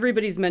just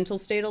everybody's mental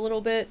state a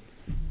little bit.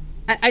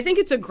 I think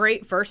it's a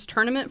great first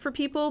tournament for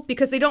people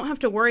because they don't have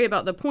to worry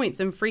about the points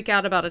and freak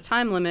out about a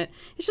time limit.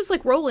 It's just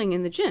like rolling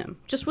in the gym,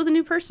 just with a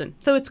new person.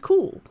 So it's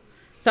cool.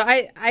 So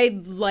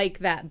I like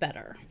that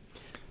better.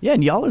 Yeah,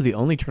 and y'all are the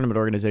only tournament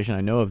organization I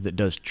know of that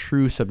does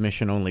true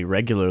submission only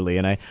regularly.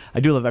 And I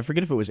do love, I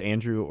forget if it was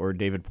Andrew or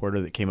David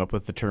Porter that came up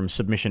with the term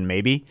submission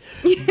maybe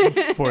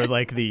for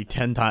like the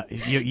 10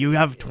 times. You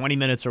have 20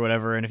 minutes or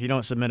whatever, and if you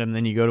don't submit them,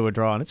 then you go to a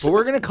draw. And but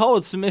we're going to call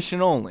it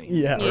submission only.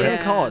 Yeah. We're going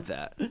to call it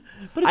that.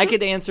 But I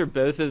could answer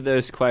both of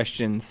those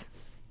questions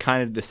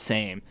kind of the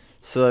same.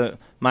 So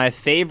my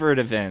favorite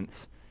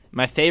events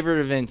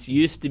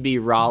used to be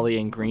Raleigh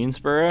and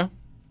Greensboro.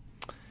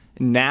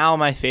 Now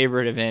my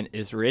favorite event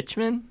is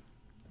Richmond,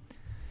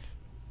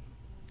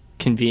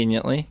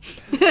 conveniently.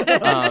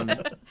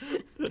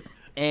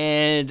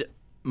 And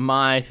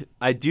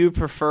I do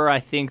prefer, I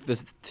think,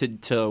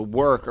 to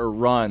work or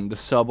run the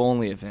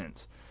sub-only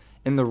events.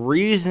 And the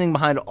reasoning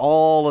behind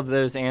all of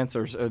those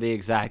answers are the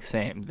exact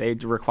same. They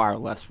require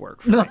less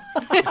work for me.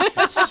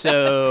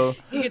 So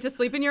you get to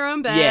sleep in your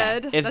own bed.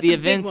 Yeah, if the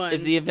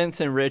event's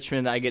in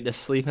Richmond, I get to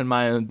sleep in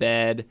my own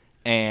bed.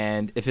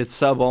 And if it's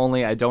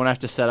sub-only, I don't have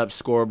to set up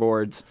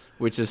scoreboards,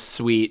 which is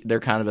sweet. They're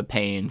kind of a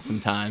pain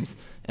sometimes.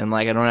 And,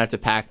 like, I don't have to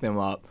pack them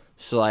up.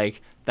 So,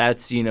 like,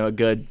 that's, a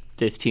good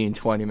 15,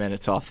 20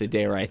 minutes off the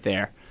day right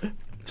there.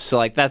 So,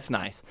 like, that's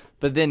nice.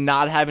 But then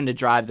not having to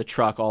drive the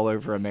truck all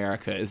over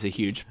America is a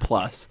huge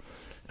plus.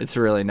 It's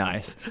really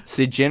nice.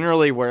 So,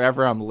 generally,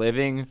 wherever I'm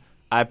living,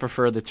 I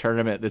prefer the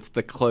tournament that's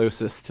the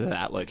closest to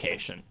that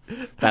location.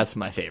 That's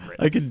my favorite.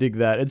 I can dig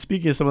that. And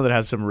speaking of someone that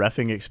has some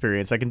reffing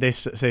experience, I can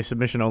say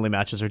submission-only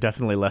matches are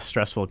definitely less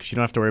stressful because you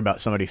don't have to worry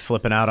about somebody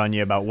flipping out on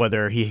you about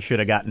whether he should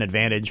have gotten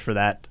advantage for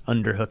that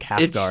underhook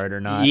half guard or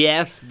not.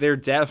 Yes, they're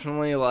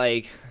definitely,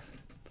 like,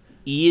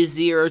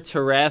 easier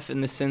to ref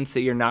in the sense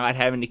that you're not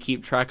having to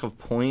keep track of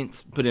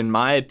points. But in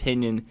my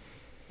opinion,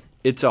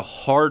 it's a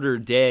harder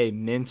day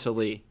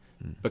mentally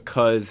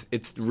because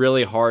it's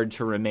really hard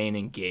to remain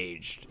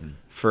engaged.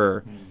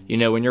 For,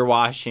 when you're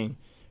watching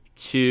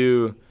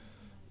two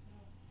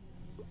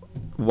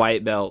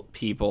white belt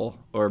people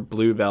or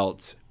blue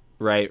belts,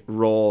 right,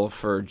 roll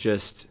for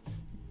just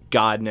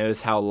God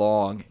knows how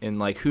long, and,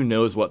 like, who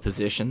knows what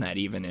position that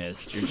even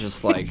is. You're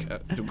just like,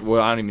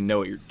 well, I don't even know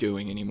what you're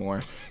doing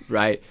anymore,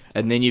 right?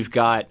 And then you've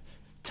got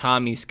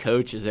Tommy's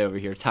coach is over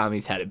here.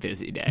 Tommy's had a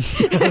busy day.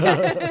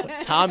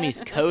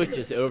 Tommy's coach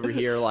is over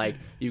here, like,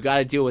 you got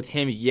to deal with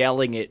him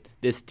yelling at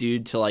this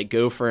dude to, like,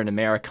 go for an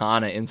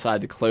Americana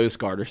inside the close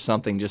guard or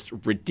something just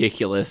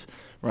ridiculous,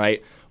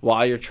 right?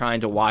 While you're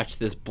trying to watch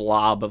this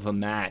blob of a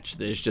match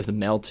that is just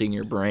melting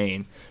your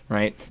brain,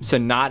 right? So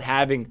not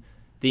having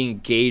the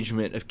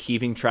engagement of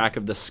keeping track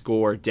of the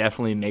score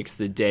definitely makes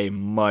the day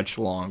much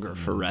longer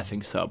for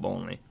reffing sub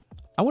only.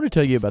 I want to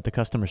tell you about the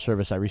customer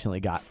service I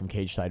recently got from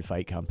Cageside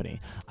Fight Company.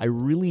 I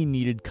really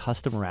needed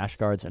custom rash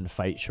guards and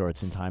fight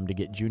shorts in time to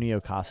get Junie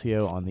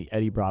Ocasio on the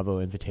Eddie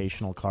Bravo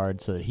Invitational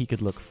card so that he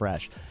could look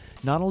fresh.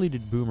 Not only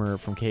did Boomer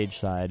from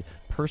Cageside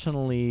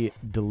personally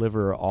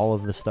deliver all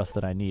of the stuff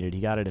that I needed,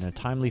 he got it in a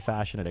timely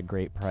fashion at a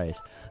great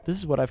price. This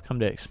is what I've come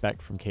to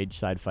expect from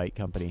Cageside Fight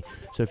Company.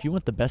 So if you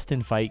want the best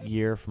in fight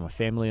gear from a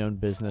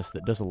family-owned business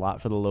that does a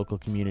lot for the local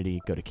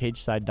community, go to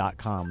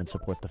cageside.com and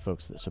support the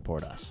folks that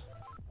support us.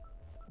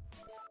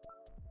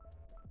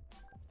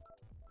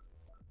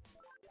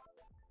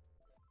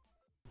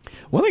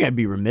 One thing I'd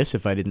be remiss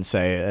if I didn't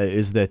say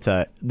is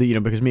that,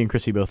 because me and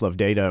Chrissy both love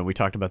data, and we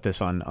talked about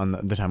this on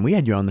the time we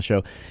had you on the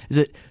show, is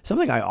that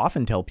something I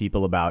often tell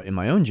people about in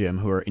my own gym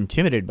who are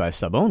intimidated by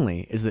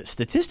sub-only is that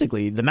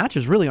statistically, the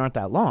matches really aren't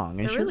that long.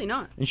 They're really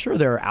not. And sure,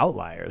 there are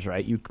outliers,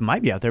 right? You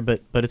might be out there,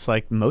 but it's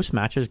like most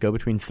matches go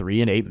between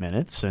 3 and 8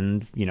 minutes,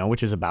 and,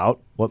 which is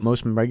about what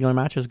most regular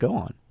matches go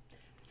on.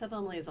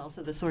 Sub-only is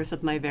also the source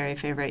of my very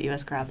favorite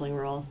U.S. grappling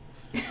rule,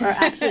 or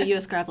actually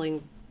U.S.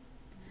 grappling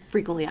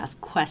frequently asked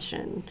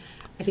question.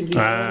 I think you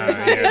know what I'm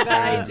talking yes,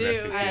 about. I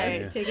do, All right,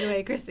 yes. take it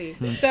away, Chrissy.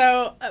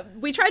 So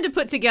we tried to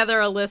put together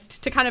a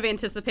list to kind of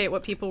anticipate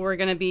what people were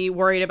going to be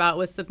worried about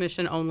with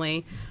submission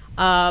only.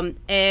 And,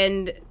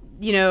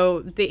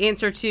 the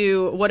answer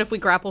to what if we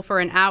grapple for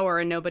an hour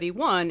and nobody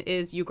won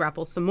is you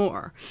grapple some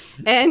more.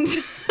 And,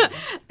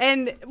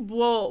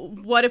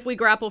 what if we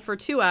grapple for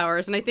 2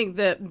 hours? And I think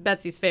that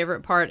Betsy's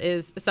favorite part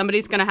is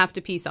somebody's going to have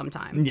to pee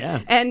sometime.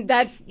 Yeah. And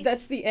that's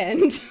the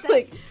end.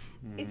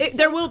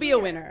 There will be a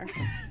winner.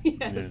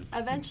 Yes.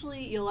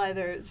 Eventually, you'll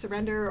either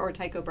surrender or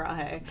Tycho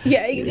Brahe.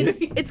 Yeah,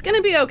 it's going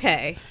to be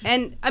okay.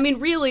 And, I mean,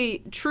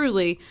 really,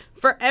 truly,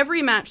 for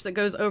every match that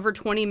goes over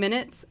 20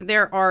 minutes,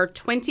 there are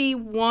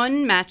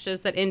 21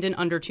 matches that end in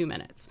under 2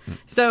 minutes.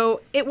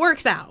 So it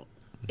works out.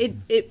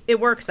 It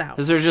works out.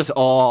 Because they're just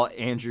all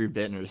Andrew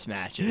Bittner's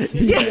matches.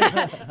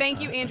 Yeah.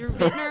 Thank you, Andrew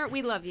Bittner.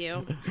 We love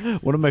you.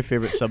 One of my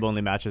favorite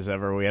sub-only matches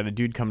ever, we had a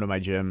dude come to my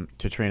gym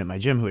to train at my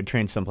gym who had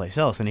trained someplace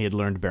else, and he had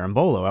learned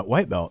Berimbolo at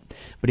white belt,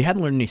 but he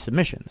hadn't learned any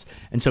submissions.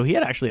 And so he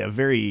had actually a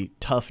very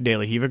tough De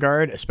La Riva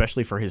guard,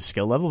 especially for his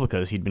skill level,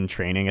 because he'd been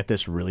training at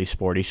this really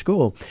sporty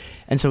school.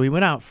 And so he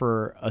went out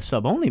for a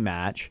sub-only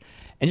match,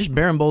 and just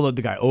Berimboloed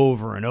the guy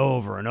over and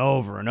over and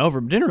over and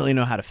over, but didn't really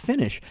know how to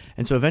finish.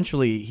 And so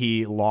eventually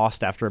he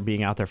lost after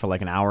being out there for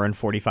like an hour and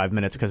 45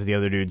 minutes because the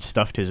other dude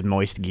stuffed his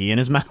moist gi in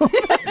his mouth.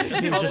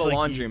 It's called the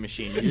laundry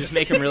machine. You just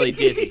make him really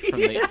dizzy from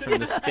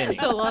the spinning.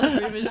 The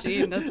laundry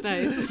machine. That's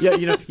nice. Yeah,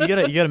 you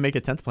gotta make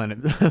a 10th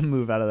Planet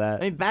move out of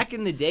that. I mean, back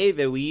in the day,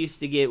 though, we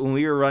used to get, when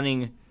we were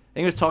running, I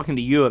think I was talking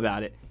to you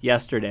about it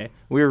yesterday,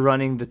 we were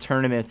running the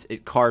tournaments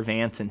at Carr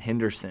Vance and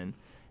Henderson,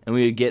 and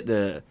we would get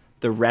the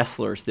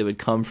wrestlers that would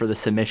come for the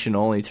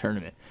submission-only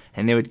tournament,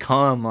 and they would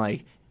come,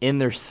 like, in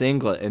their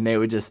singlet, and they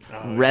would just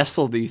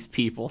wrestle these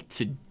people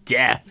to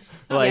death.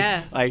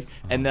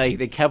 And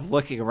they kept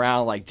looking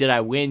around like, did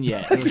I win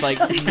yet? And it was like,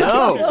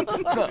 no.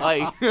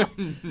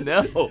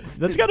 No.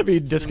 That's got to be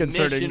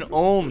disconcerting. Submission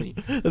only.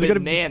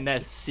 But man,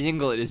 that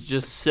singlet is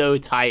just so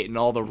tight in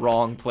all the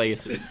wrong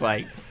places.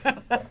 Like, and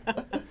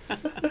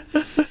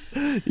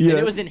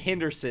it was in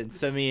Henderson,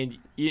 so I mean,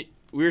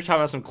 we were talking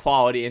about some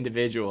quality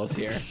individuals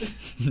here.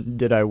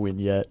 Did I win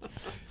yet?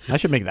 I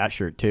should make that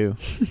shirt too.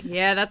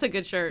 Yeah, that's a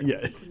good shirt.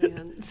 Yeah.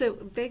 Man. So,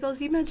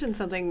 Bagels, you mentioned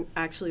something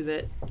actually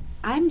that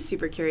I'm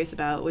super curious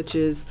about, which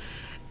is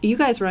you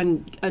guys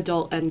run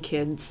adult and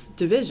kids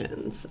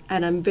divisions,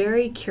 and I'm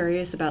very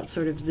curious about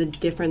sort of the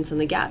difference in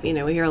the gap. We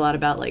hear a lot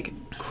about like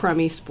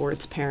crummy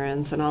sports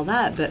parents and all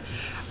that, but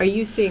are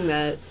you seeing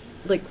that,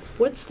 like,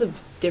 what's the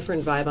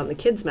different vibe on the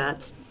kids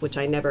mats, which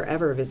I never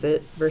ever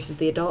visit, versus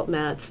the adult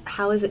mats?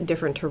 How is it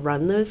different to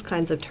run those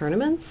kinds of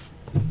tournaments?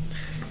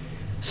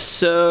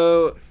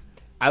 So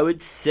I would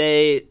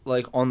say,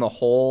 like, on the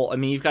whole, I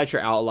mean, you've got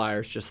your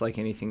outliers just like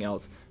anything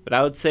else, but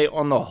I would say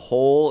on the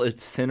whole, it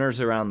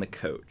centers around the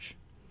coach.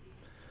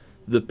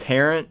 The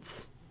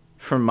parents,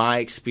 from my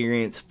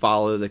experience,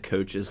 follow the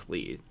coach's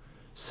lead.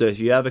 So if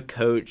you have a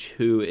coach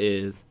who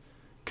is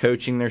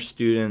coaching their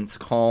students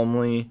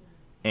calmly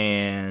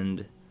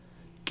and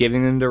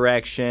giving them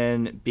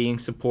direction, being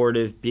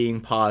supportive,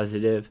 being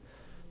positive,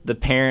 the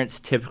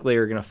parents typically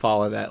are going to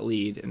follow that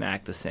lead and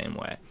act the same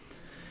way.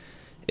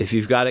 If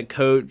you've got a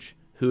coach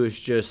who is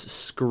just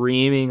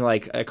screaming,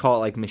 like I call it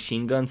like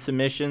machine gun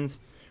submissions,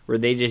 where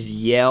they just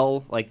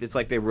yell, like it's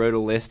like they wrote a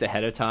list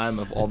ahead of time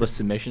of all the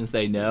submissions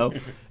they know,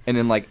 and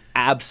then like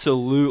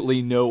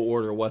absolutely no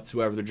order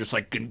whatsoever. They're just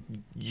like,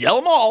 yell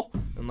them all,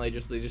 and they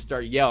just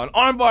start yelling,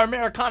 armbar,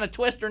 Americana,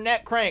 twister,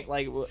 neck crank.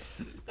 Like,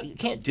 you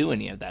can't do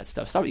any of that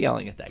stuff. Stop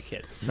yelling at that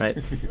kid, right?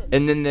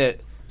 And then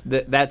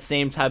that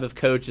same type of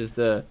coach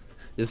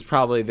is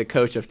probably the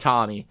coach of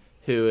Tommy,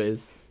 who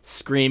is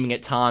screaming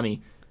at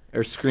Tommy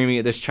or screaming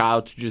at this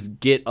child to just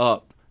get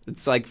up.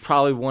 It's like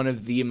probably one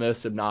of the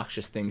most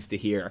obnoxious things to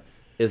hear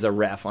is a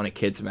ref on a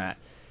kid's mat,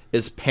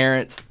 is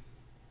parents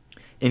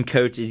and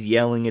coaches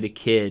yelling at a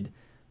kid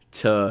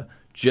to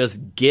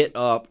just get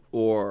up,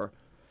 or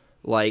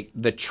like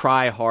the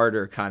try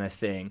harder kind of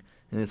thing.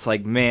 And it's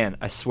like, man,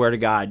 I swear to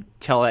God,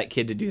 tell that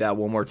kid to do that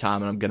one more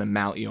time, and I'm gonna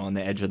mount you on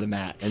the edge of the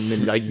mat, and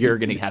then like you're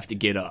gonna have to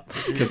get up,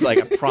 because like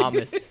I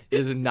promise, it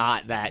is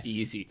not that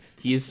easy.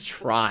 He is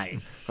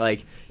trying,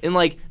 like, and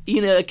like,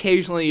 you know,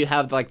 occasionally you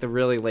have like the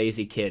really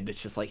lazy kid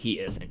that's just like, he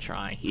isn't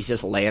trying. He's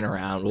just laying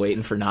around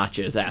waiting for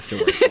nachos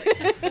afterwards.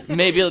 Like,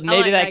 maybe like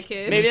that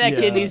kid.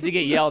 kid needs to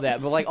get yelled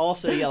at, but like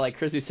also, yeah, like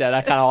Chrissy said,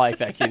 I kind of like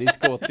that kid. He's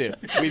cool too.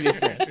 We be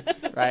friends,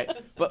 right?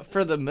 But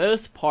for the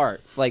most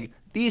part, like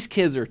these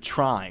kids are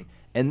trying.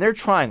 And they're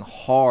trying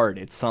hard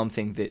at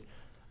something that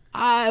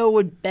I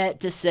would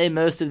bet to say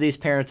most of these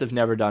parents have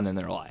never done in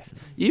their life.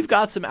 You've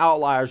got some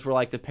outliers where,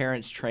 like, the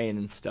parents train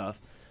and stuff.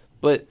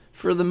 But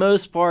for the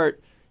most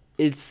part,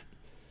 it's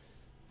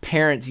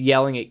parents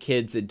yelling at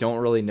kids that don't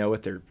really know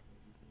what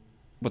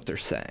they're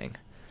saying,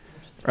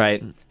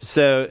 right?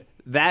 So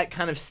that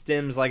kind of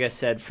stems, like I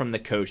said, from the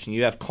coaching.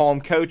 You have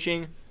calm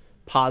coaching,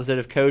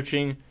 positive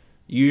coaching,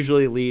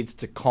 usually leads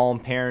to calm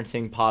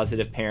parenting,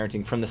 positive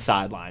parenting from the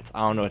sidelines.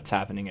 I don't know what's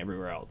happening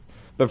everywhere else.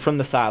 But from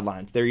the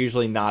sidelines, they're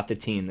usually not the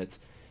team that's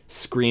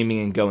screaming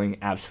and going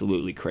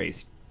absolutely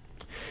crazy.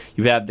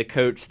 You have the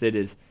coach that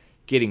is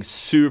getting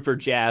super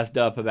jazzed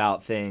up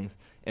about things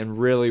and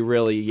really,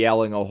 really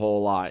yelling a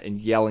whole lot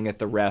and yelling at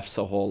the refs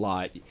a whole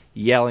lot,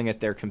 yelling at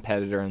their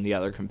competitor and the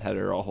other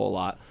competitor a whole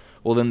lot.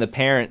 Well, then the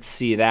parents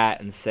see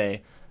that and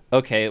say,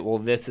 okay, well,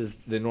 this is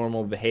the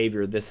normal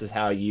behavior. This is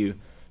how you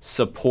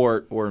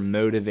support or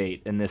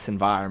motivate in this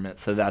environment,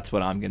 so that's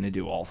what I'm going to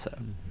do also.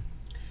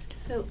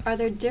 So are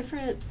there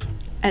different,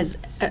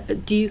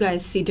 do you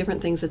guys see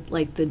different things at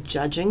like the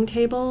judging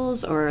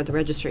tables or the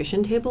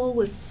registration table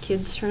with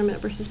kids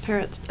tournament versus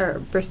parents or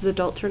versus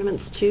adult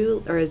tournaments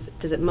too, or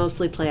does it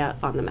mostly play out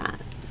on the mat?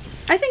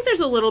 I think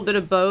there's a little bit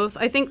of both.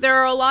 I think there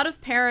are a lot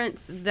of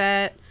parents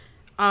that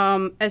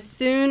as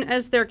soon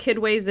as their kid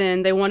weighs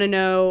in, they want to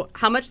know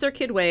how much their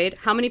kid weighed,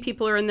 how many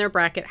people are in their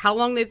bracket, how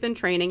long they've been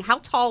training, how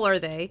tall are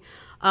they,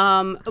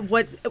 how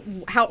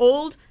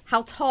old,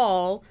 how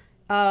tall,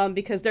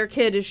 because their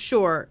kid is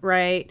short,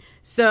 right?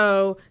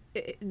 So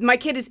my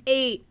kid is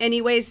 8 and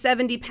he weighs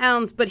 70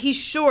 pounds, but he's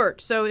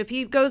short. So if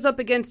he goes up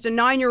against a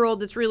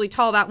 9-year-old that's really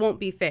tall, that won't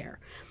be fair.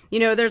 You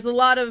know, there's a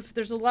lot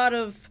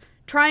of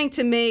trying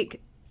to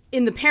make,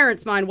 in the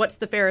parent's mind, what's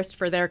the fairest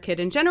for their kid?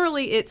 And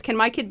generally it's, can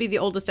my kid be the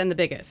oldest and the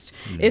biggest?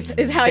 Is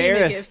how you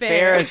make it fair.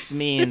 Fairest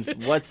means,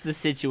 what's the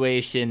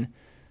situation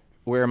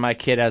where my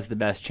kid has the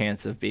best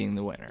chance of being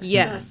the winner?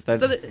 Yes.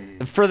 That's,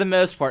 for the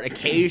most part,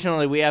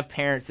 occasionally we have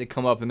parents that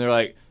come up and they're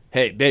like,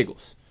 hey,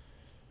 Bagels,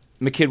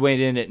 my kid weighed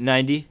in at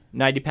 90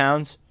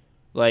 pounds.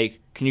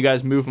 Like, can you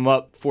guys move him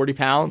up 40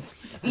 pounds?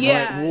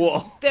 Yeah. Like,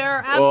 whoa. There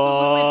are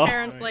absolutely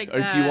parents like Or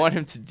that. do you want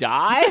him to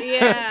die?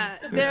 Yeah.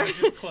 They're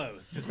Just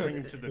close. Just bring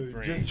him to the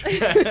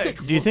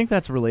brink. Do you think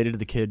that's related to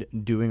the kid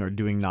doing or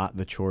doing not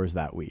the chores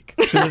that week?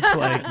 'Cause it's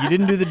like, you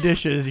didn't do the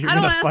dishes, you're I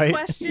going don't to ask fight.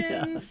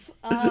 questions.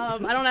 I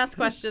don't ask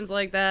questions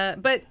like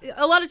that. But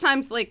a lot of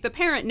times, like, the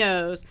parent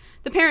knows.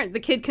 The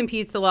kid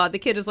competes a lot. The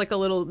kid is like a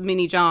little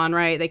mini John,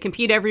 right? They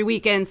compete every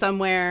weekend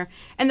somewhere.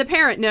 And the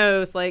parent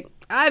knows, like,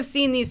 I've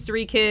seen these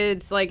 3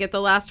 kids, like, at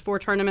the last 4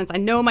 tournaments. I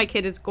know my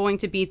kid is going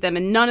to beat them,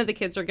 and none of the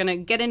kids are going to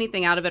get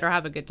anything out of it or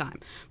have a good time.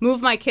 Move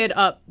my kid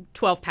up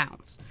 12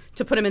 pounds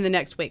to put him in the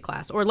next weight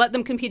class, or let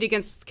them compete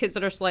against kids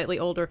that are slightly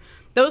older.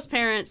 Those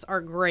parents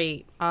are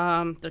great.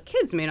 Their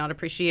kids may not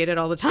appreciate it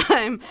all the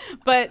time,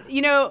 but,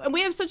 you know,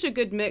 we have such a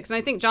good mix, and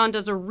I think John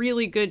does a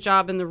really good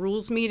job in the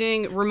rules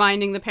meeting,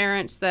 reminding the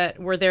parents that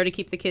we're there to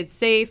keep the kids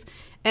safe.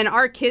 And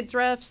our kids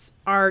refs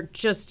are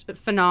just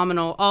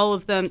phenomenal. All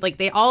of them, like,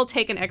 they all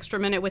take an extra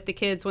minute with the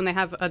kids when they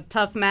have a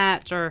tough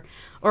match or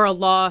a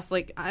loss.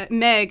 Like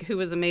Meg, who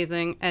was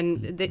amazing,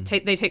 and they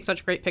take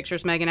such great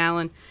pictures, Meg and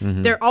Alan.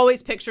 Mm-hmm. They're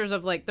always pictures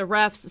of, like, the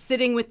refs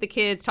sitting with the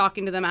kids,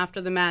 talking to them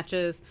after the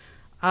matches.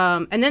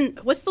 And then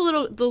what's the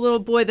little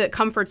boy that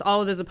comforts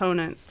all of his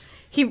opponents?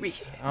 I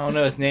don't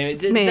know his name.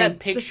 It's that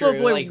picture.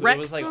 It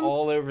was like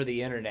all over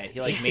the internet.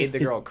 He like made the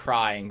girl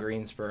cry in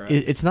Greensboro.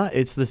 It's not.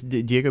 It's this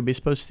Diego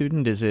Bispo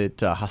student. Is it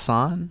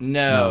Hassan?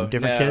 No,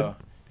 different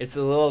kid. It's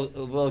a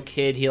little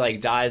kid. He like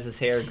dyes his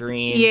hair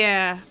green.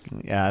 Yeah.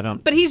 Yeah, I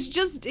don't. But he's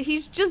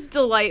just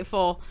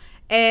delightful,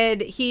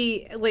 and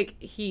he's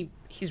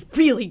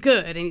really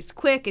good, and he's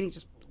quick, and he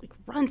just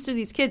runs through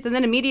these kids and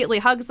then immediately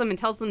hugs them and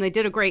tells them they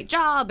did a great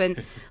job. And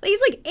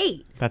he's like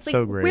 8. That's like,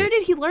 so great. Where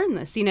did he learn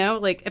this? You know,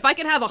 like, if I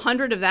could have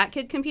 100 of that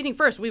kid competing,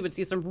 first, we would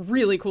see some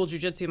really cool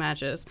jiu-jitsu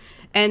matches.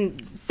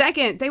 And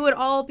second, they would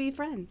all be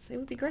friends. It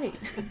would be great.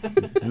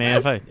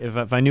 Man,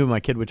 if I knew my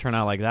kid would turn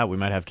out like that, we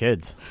might have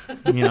kids.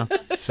 You know.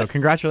 So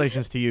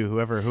congratulations to you,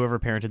 whoever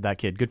parented that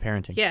kid. Good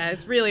parenting. Yeah,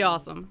 it's really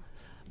awesome.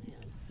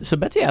 So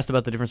Betsy asked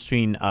about the difference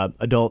between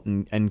adult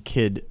and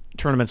kid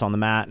tournaments on the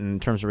mat in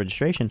terms of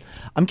registration.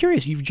 I'm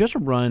curious, you've just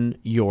run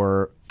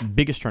your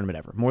biggest tournament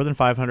ever, more than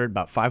 500,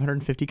 about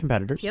 550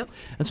 competitors. Yep.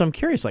 And so I'm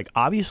curious, like,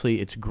 obviously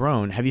it's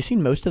grown. Have you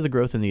seen most of the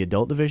growth in the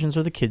adult divisions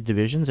or the kid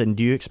divisions, and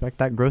do you expect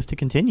that growth to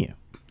continue?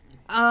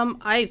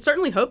 I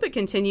certainly hope it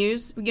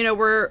continues. You know,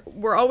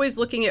 we're always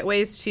looking at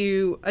ways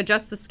to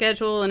adjust the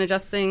schedule and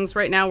adjust things.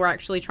 Right now, we're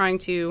actually trying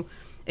to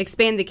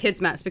expand the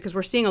kids mats because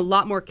we're seeing a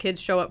lot more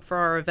kids show up for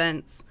our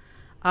events.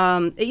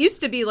 It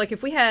used to be like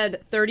if we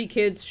had 30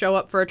 kids show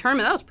up for a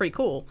tournament, that was pretty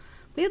cool.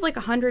 We had like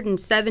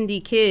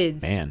 170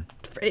 kids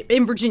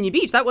in Virginia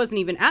Beach. That wasn't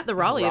even at the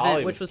Raleigh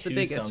event, which was the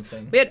biggest.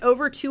 Something. We had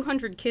over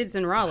 200 kids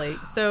in Raleigh.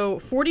 So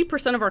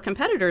 40% of our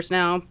competitors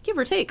now, give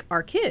or take,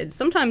 are kids,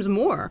 sometimes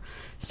more.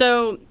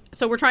 So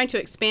we're trying to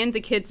expand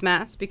the kids'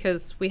 mats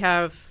because we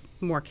have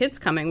more kids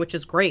coming, which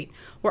is great.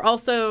 We're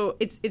also,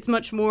 it's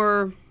much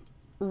more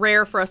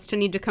rare for us to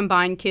need to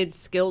combine kids'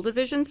 skill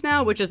divisions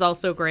now, which is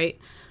also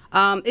great.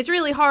 It's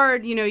really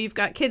hard. You've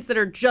got kids that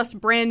are just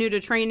brand new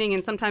to training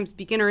and sometimes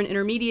beginner and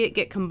intermediate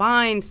get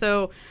combined.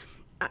 So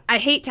I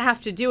hate to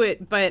have to do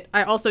it, but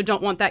I also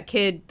don't want that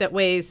kid that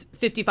weighs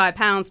 55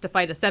 pounds to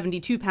fight a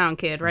 72-pound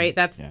kid, right?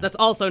 That's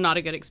also not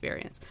a good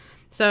experience.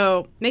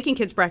 So making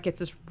kids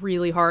brackets is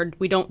really hard.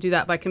 We don't do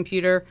that by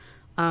computer.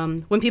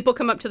 When people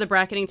come up to the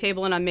bracketing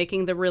table and I'm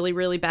making the really,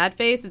 really bad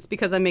face, it's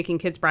because I'm making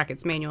kids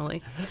brackets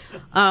manually.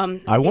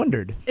 I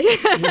wondered.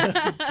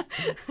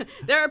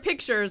 There are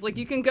pictures, like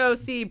you can go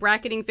see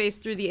bracketing face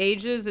through the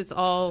ages. It's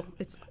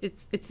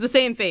the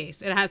same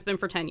face. It has been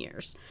for 10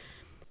 years.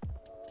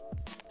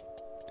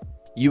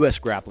 U.S.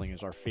 Grappling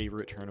is our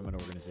favorite tournament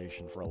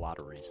organization for a lot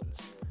of reasons.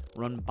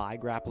 Run by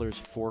grapplers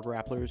for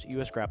grapplers,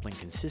 U.S. Grappling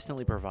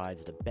consistently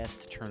provides the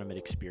best tournament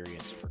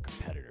experience for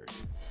competitors.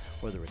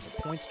 Whether it's a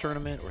points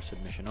tournament or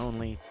submission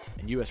only,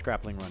 and U.S.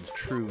 Grappling runs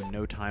true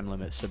no time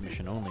limit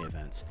submission only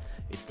events,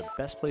 it's the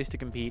best place to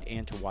compete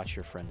and to watch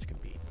your friends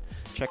compete.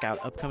 Check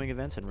out upcoming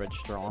events and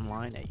register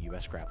online at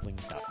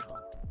usgrappling.com.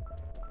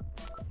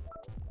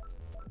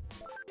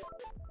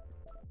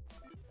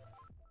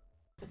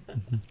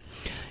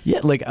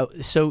 Yeah,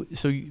 so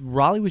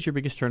Raleigh was your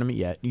biggest tournament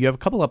yet. You have a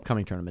couple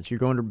upcoming tournaments. You're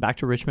going back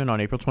to Richmond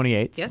on April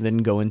 28th, yes. Then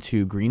going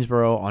to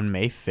Greensboro on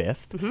May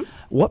 5th. Mm-hmm.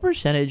 What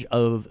percentage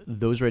of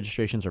those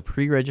registrations are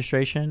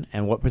pre-registration,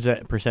 and what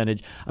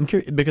percentage? I'm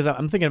curious because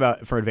I'm thinking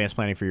about for advanced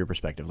planning for your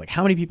perspective. Like,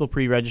 how many people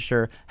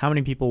pre-register? How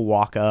many people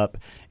walk up?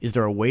 Is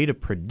there a way to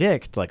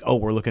predict, like, oh,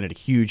 we're looking at a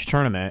huge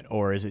tournament,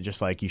 or is it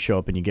just like you show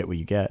up and you get what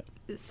you get?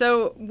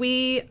 So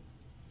we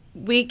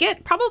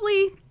get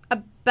probably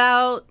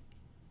about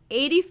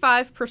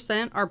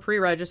 85% are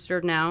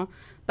pre-registered now.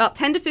 About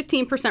 10 to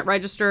 15%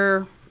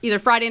 register either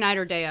Friday night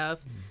or day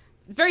of.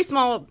 Very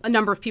small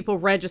number of people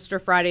register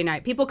Friday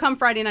night. People come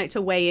Friday night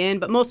to weigh in,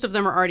 but most of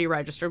them are already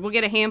registered. We'll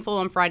get a handful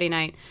on Friday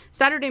night.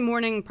 Saturday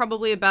morning,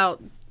 probably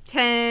about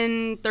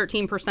 10,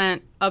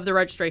 13% of the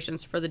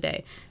registrations for the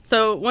day.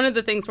 So one of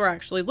the things we're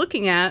actually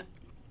looking at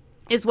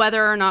is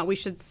whether or not we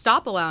should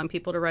stop allowing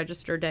people to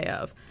register day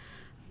of.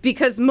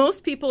 Because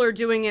most people are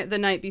doing it the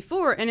night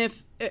before, and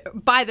if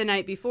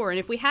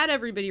we had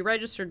everybody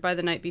registered by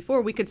the night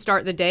before, we could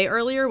start the day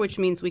earlier, which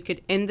means we could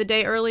end the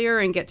day earlier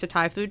and get to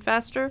Thai food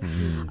faster.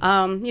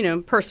 Mm-hmm.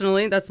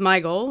 Personally, that's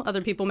my goal.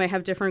 Other people may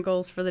have different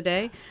goals for the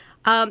day,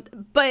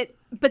 but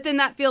then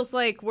that feels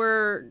like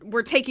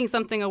we're taking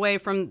something away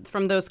from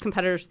those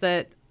competitors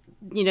that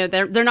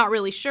they're not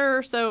really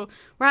sure. So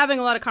we're having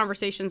a lot of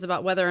conversations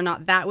about whether or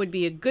not that would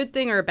be a good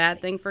thing or a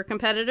bad thing for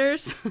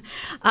competitors.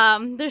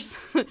 There's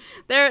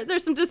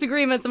some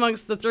disagreements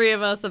amongst the three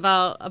of us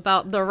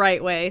about the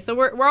right way. So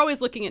we're always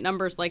looking at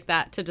numbers like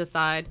that to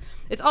decide.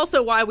 It's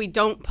also why we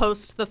don't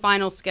post the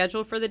final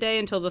schedule for the day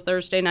until the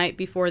Thursday night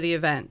before the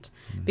event,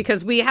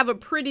 because we have a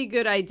pretty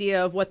good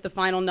idea of what the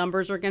final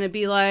numbers are going to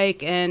be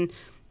like, and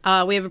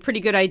we have a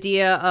pretty good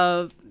idea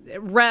of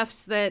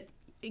refs that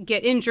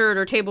get injured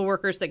or table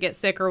workers that get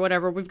sick or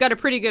whatever. We've got a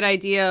pretty good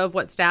idea of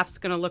what staff's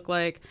going to look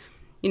like.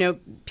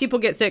 People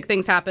get sick,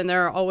 things happen.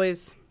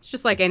 It's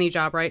just like any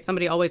job, right?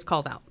 Somebody always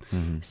calls out.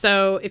 Mm-hmm.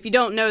 So if you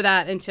don't know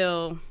that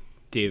until...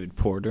 David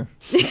Porter.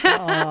 He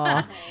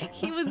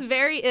was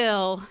very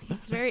ill.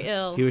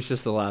 He was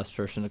just the last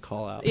person to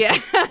call out.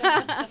 Yeah.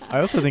 I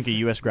also think a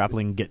U.S.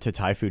 Grappling Get to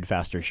Thai Food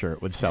Faster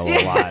shirt would sell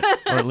a lot,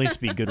 or at least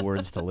be good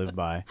words to live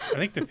by. I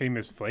think the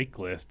famous flake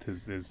list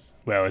is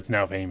well, it's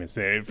now famous.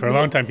 For a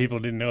long time, people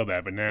didn't know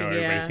about it, but now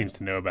everybody seems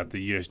to know about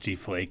the USG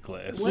flake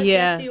list. What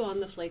gets you on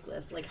the flake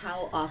list? Like,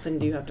 how often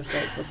do you have to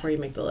flake before you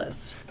make the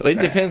list? It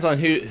depends on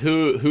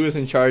who is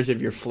in charge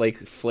of your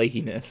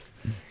flakiness.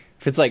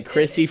 If it's like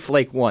Chrissy,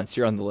 flake once,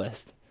 you're on the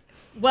list.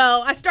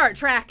 Well, I start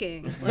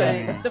tracking.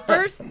 Like the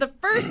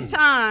first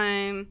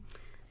time,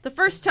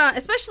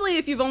 especially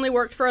if you've only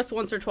worked for us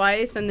once or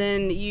twice, and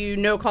then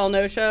no call,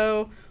 no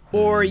show,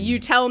 or you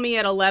tell me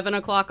at 11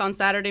 o'clock on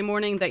Saturday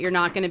morning that you're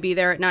not going to be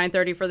there at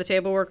 9:30 for the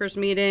table workers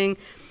meeting,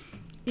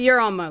 you're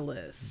on my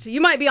list.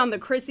 You might be on the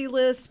Chrissy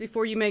list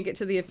before you make it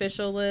to the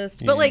official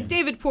list. But like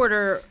David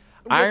Porter...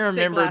 I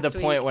remember the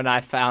point when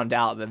I found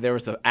out that there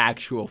was an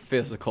actual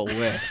physical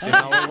list, and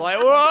I was like,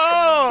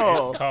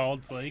 "Whoa!" It's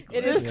called flake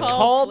list. It is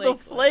called the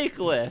flake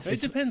list. It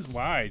depends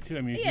why, too.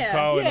 I mean, if you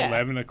call at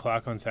 11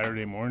 o'clock on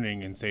Saturday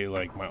morning and say,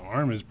 like, my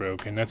arm is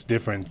broken, that's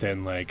different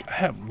than, like, I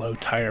have low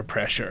tire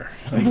pressure.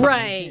 Like,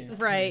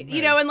 right.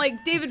 And,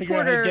 like, David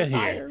Porter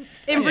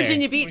in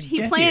Virginia Beach,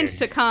 he planned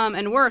to come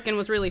and work and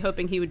was really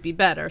hoping he would be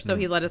better. So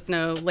he let us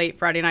know late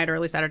Friday night,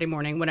 early Saturday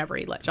morning, whenever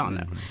he let John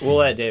know. We'll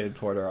let David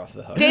Porter off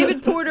the hook.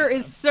 David Porter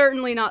is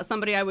certainly not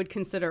somebody I would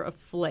consider a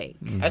flake.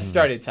 I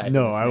started typing.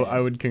 No, this I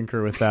name. would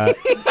concur with that.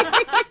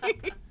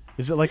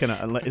 Is it like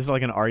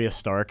an Arya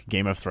Stark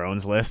Game of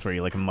Thrones list where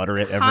you like mutter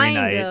it every Kind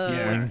night?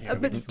 of. Yeah.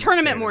 But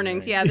tournament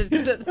mornings, yeah.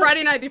 The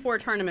Friday night before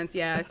tournaments,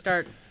 yeah. I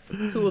start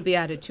who will be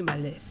added to my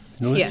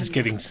list. The list yes. is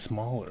getting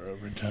smaller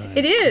over time.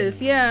 It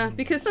is, yeah,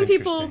 because some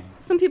people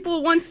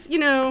once,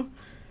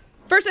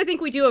 first I think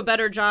we do a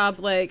better job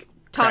like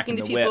talking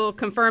to Cracking the people, whip.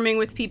 confirming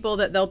with people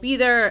that they'll be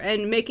there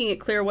and making it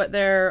clear what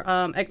their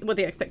what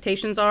the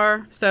expectations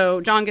are. So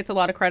John gets a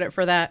lot of credit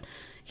for that.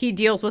 He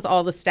deals with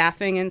all the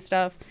staffing and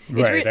stuff. It's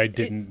Right, I it's-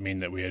 didn't mean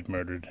that we had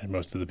murdered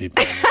most of the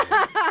people.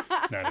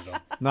 Not at all.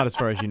 Not as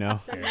far as you know.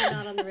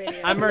 Not on the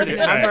radio. I murdered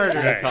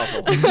Right. a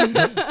couple.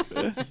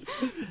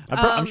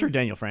 I'm sure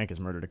Daniel Frank has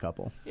murdered a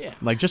couple. Yeah.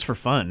 Like just for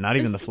fun, not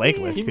even the flake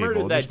list He people.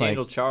 murdered that just like-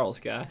 Daniel Charles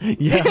guy.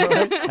 yeah,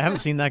 right? I haven't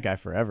seen that guy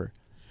forever.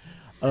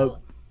 So,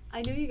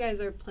 I know you guys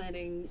are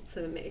planning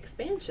some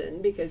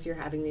expansion because you're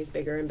having these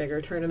bigger and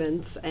bigger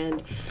tournaments.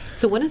 And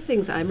so one of the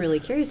things I'm really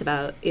curious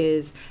about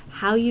is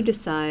how you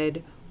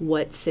decide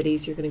what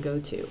cities you're going to go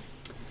to.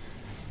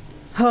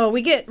 Oh,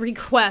 we get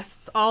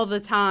requests all the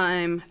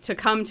time to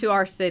come to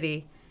our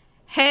city.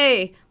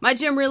 Hey, my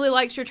gym really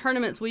likes your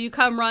tournaments. Will you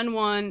come run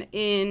one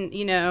in,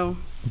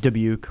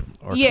 Dubuque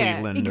or Yeah,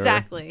 Cleveland.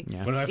 exactly. Or,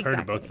 yeah. But I've heard of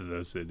Exactly. both of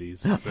those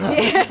cities. So.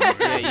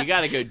 Yeah, you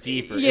got to go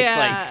deeper. It's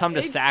Yeah, like come to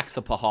it's-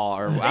 Saxapahaw,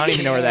 or I don't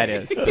even know where that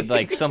is, but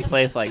like some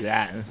place like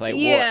that. And it's like,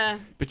 Yeah.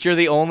 what? But you're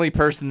the only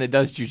person that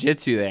does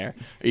jujitsu there.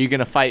 Are you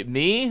gonna fight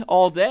me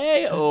all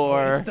day, It's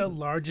or the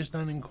largest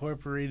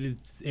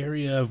unincorporated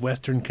area of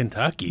Western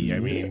Kentucky. I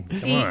mean,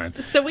 come on.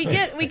 So we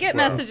get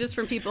messages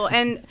from people,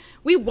 and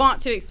we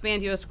want to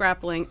expand U.S.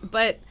 grappling,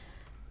 but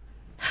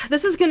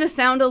this is going to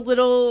sound a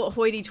little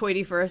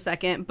hoity-toity for a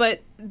second,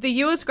 but the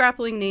U.S.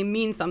 grappling name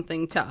means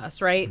something to us,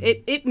 right?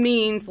 It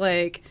means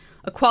like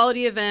a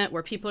quality event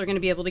where people are going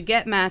to be able to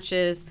get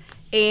matches.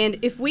 And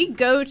if we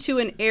go to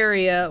an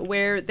area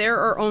where there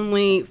are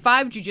only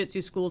 5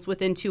 jiu-jitsu schools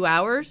within 2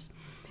 hours,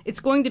 it's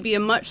going to be a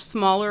much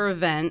smaller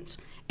event,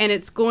 and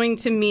it's going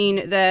to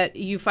mean that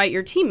you fight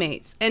your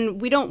teammates.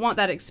 And we don't want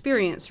that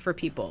experience for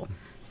people.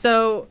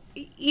 So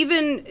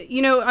even,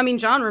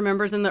 John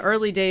remembers in the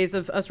early days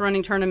of us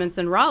running tournaments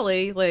in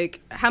Raleigh,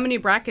 like how many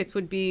brackets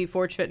would be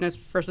Forge Fitness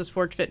versus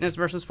Forge Fitness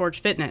versus Forge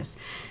Fitness?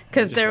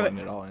 Because just there, won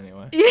it all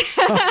anyway?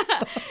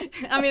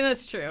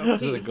 that's true.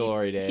 Those are the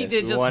glory days. He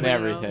did We just won win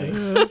it all.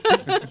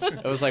 everything.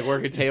 It was like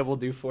work a table,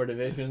 do 4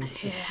 divisions.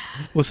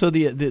 Well, so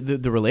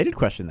the related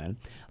question then,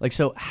 like,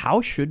 so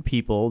how should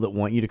people that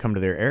want you to come to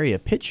their area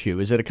pitch you?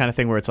 Is it a kind of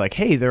thing where it's like,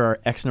 hey, there are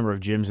X number of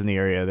gyms in the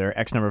area, there are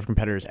X number of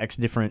competitors, X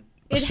different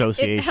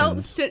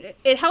associations?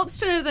 It helps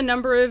to know the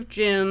number of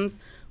gyms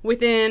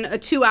within a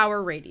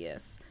 2-hour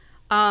radius.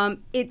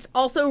 It's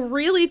also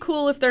really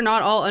cool if they're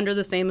not all under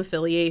the same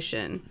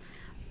affiliation.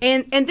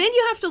 And then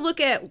you have to look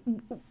at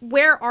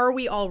where are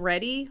we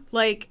already?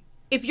 Like,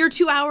 if you're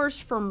 2 hours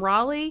from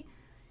Raleigh,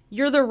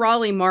 you're the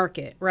Raleigh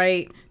market,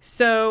 right?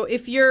 So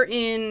if you're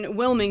in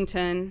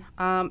Wilmington,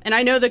 and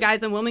I know the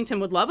guys in Wilmington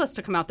would love us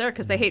to come out there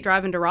because they hate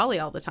driving to Raleigh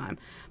all the time.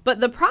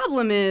 But the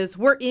problem is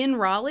we're in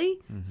Raleigh,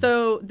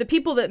 so the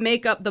people that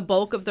make up the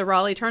bulk of the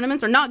Raleigh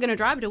tournaments are not going to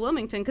drive to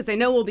Wilmington because they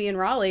know we'll be in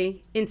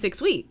Raleigh in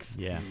 6 weeks.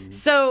 Yeah.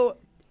 So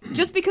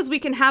just because we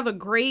can have a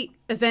great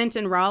event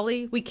in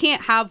Raleigh, we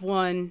can't have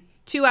one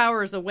 2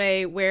 hours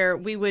away where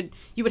you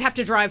would have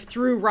to drive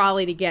through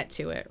Raleigh to get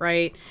to it,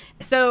 right?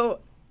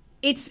 So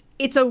it's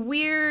a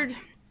weird.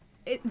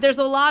 There's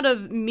a lot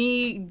of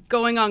me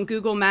going on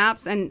Google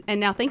Maps, and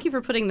now thank you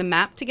for putting the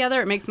map together.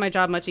 It makes my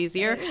job much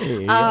easier.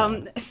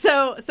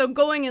 So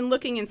going and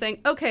looking and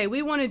saying, okay,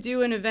 we want to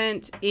do an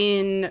event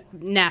in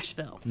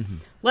Nashville.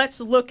 Let's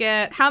look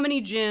at how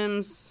many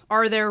gyms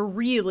are there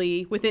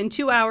really within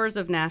 2 hours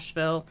of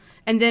Nashville,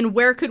 and then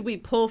where could we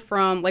pull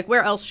from? Like,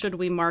 where else should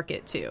we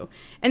market to?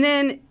 And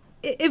then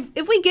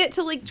if we get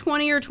to like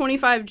 20 or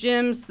 25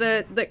 gyms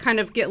that kind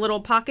of get little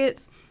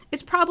pockets,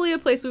 it's probably a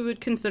place we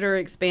would consider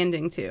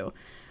expanding to.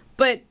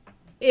 But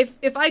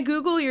if I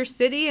Google your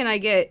city and I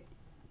get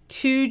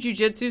 2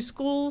 jiu-jitsu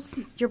schools,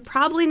 you're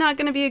probably not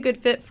going to be a good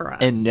fit for us.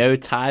 And no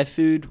Thai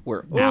food,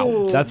 we're out.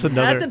 Ooh, That's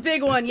another- That's a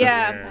big one,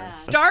 yeah. Yeah.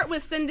 Start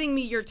with sending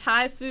me your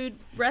Thai food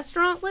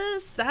restaurant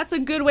list. That's a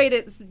good way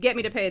to get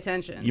me to pay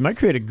attention. You might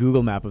create a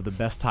Google map of the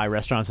best Thai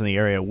restaurants in the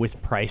area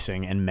with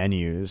pricing and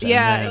menus.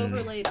 Yeah. And then,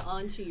 Overlaid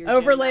onto your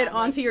Overlaid gym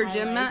mat, onto your I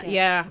gym like mat. it.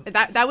 Yeah,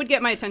 that would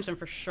get my attention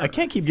for sure. I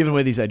can't keep giving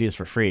away these ideas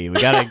for free.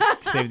 We got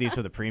to save these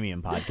for the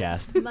premium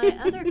podcast. My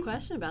other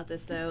question about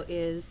this, though,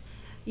 is,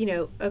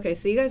 okay,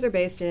 so you guys are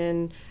based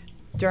in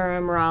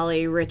Durham,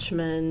 Raleigh,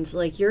 Richmond.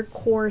 Like, your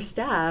core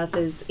staff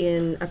is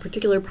in a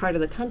particular part of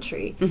the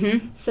country.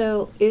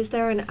 So is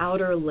there an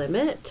outer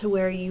limit to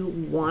where you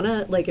want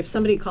to, like, if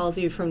somebody calls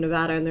you from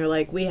Nevada and they're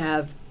like, we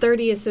have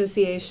 30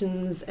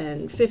 associations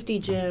and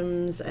 50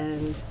 gyms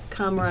and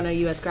come run a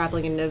U.S.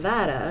 grappling in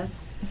Nevada?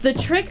 The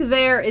trick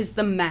there is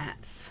the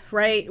mats,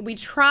 right? We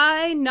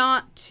try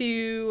not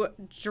to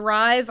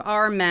drive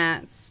our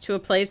mats to a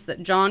place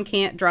that John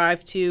can't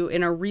drive to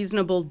in a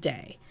reasonable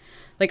day.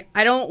 Like,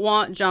 I don't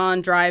want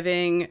John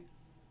driving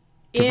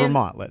To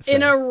Vermont, let's say.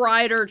 in a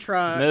Ryder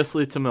truck.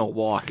 Mostly to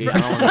Milwaukee. I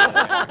don't know.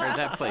 I heard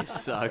that place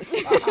sucks.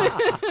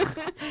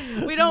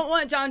 We don't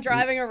want John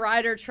driving a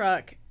Ryder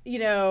truck,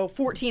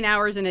 14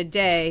 hours in a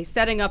day,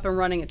 setting up and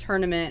running a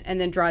tournament, and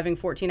then driving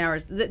 14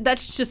 hours.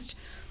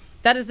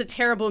 That is a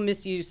terrible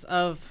misuse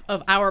of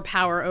our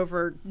power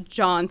over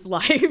John's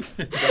life.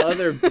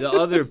 The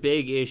other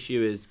big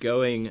issue is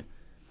going,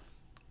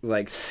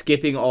 like,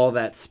 skipping all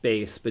that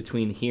space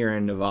between here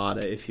and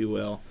Nevada, if you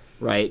will,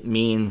 right?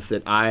 Means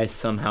that I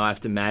somehow have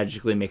to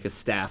magically make a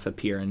staff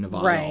appear in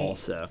Nevada Right.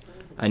 also.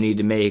 I need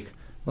to make,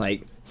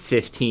 like,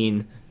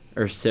 15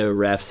 or so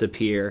refs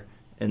appear,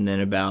 and then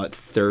about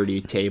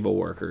 30 table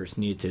workers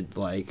need to,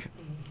 like,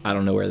 I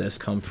don't know where this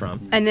come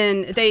from. And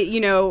then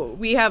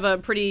we have a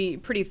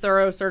pretty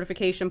thorough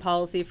certification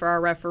policy for our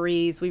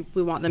referees. We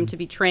want them to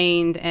be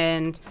trained,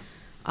 and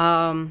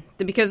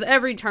because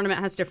every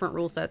tournament has different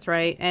rule sets,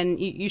 right? And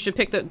you should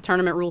pick the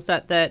tournament rule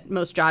set that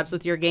most jives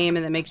with your game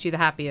and that makes you the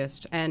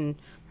happiest. And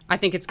I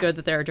think it's good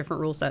that there are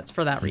different rule sets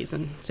for that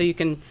reason. So you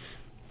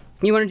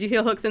want to do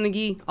heel hooks in the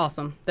gi?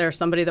 Awesome. There's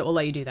somebody that will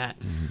let you do that.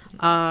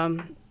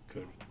 And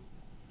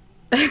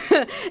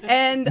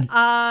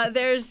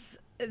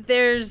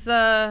there's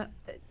a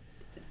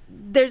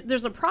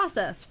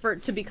process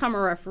to become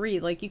a referee.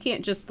 Like, you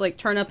can't just like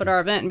turn up at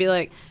our event and be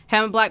like, "Hey,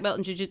 I'm a black belt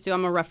in jiu-jitsu.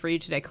 I'm a referee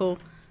today. Cool."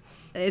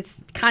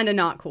 It's kind of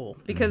not cool,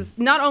 because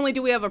not only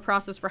do we have a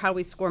process for how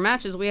we score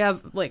matches, we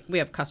have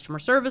customer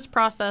service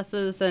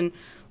processes, and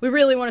we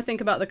really want to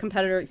think about the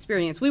competitor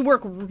experience. We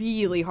work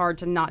really hard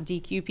to not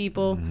DQ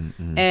people,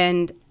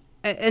 and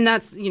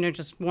that's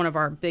just one of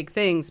our big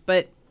things.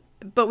 But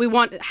we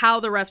want how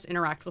the refs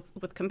interact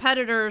with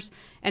competitors,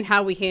 and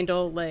how we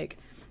handle like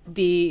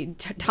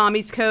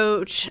Tommy's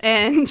coach.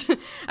 And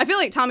I feel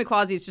like Tommy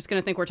Quasi is just going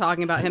to think we're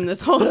talking about him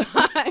this whole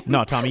time.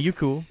 No, Tommy, you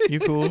cool.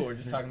 We're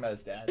just talking about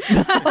his dad.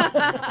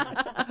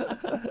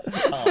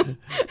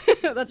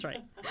 That's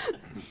right.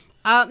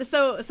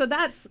 So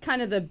that's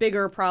kind of the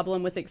bigger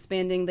problem with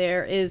expanding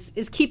there is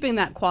keeping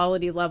that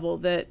quality level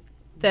that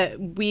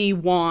we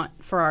want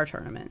for our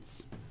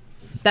tournaments.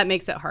 That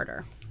makes it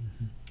harder.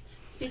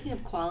 Speaking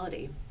of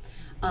quality,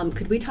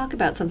 could we talk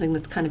about something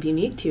that's kind of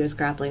unique to US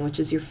Grappling, which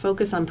is your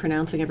focus on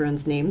pronouncing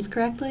everyone's names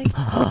correctly?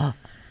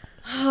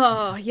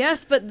 Oh,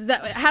 yes, but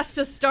that has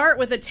to start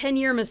with a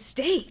 10-year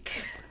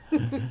mistake.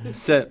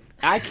 So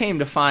I came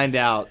to find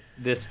out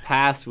this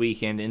past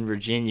weekend in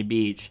Virginia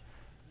Beach,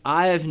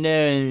 I have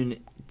known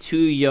two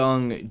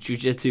young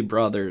jiu-jitsu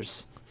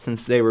brothers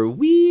since they were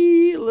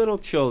wee little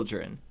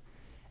children.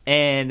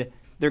 And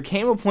there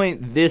came a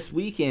point this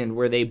weekend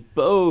where they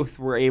both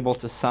were able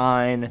to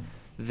sign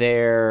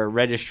their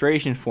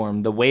registration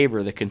form, the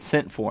waiver, the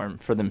consent form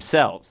for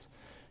themselves.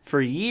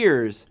 For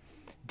years,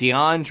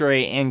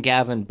 DeAndre and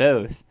Gavin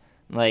both,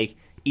 like,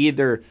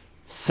 either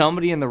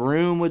somebody in the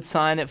room would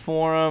sign it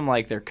for them,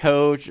 like their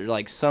coach, or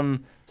like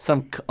some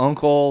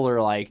uncle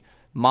or like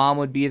mom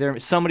would be there.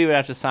 Somebody would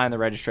have to sign the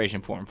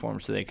registration form for them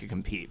so they could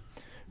compete,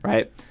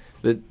 right?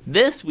 But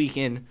this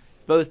weekend,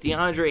 both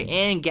DeAndre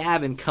and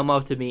Gavin come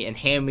up to me and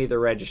hand me the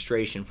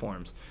registration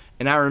forms.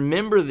 And I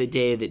remember the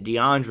day that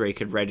DeAndre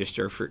could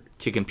register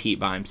to compete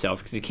by himself,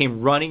 because he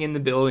came running in the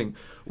building,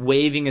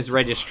 waving his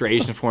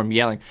registration form,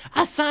 yelling,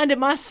 "I signed it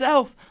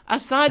myself! I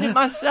signed it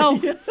myself!"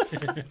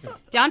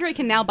 DeAndre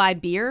can now buy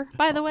beer,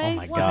 by the way. Oh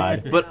my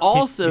God! But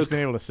also, he's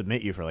been able to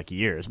submit you for like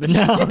years, but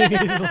now he's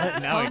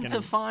like, now he come can.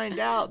 to find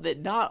out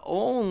that not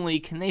only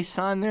can they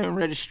sign their own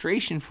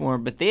registration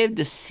form, but they have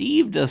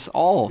deceived us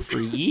all for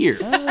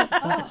years.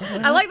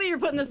 I like that you're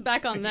putting this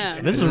back on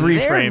them. This is Their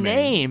reframing.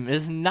 name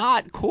is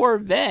not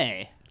Corbet.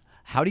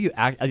 How do you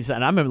act?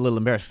 And I'm a little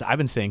embarrassed because I've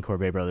been saying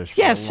Corbet Brothers for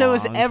Yeah, a so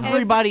is long time.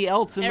 everybody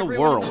else in the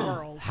Everyone world. in the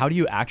world. How do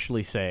you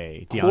actually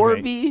say DeAndre?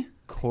 Corby?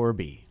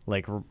 Corby,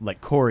 like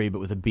Corey, but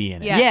with a B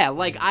in it. Yeah. Yeah,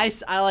 like I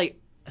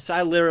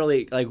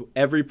literally, like,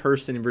 every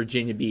person in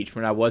Virginia Beach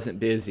when I wasn't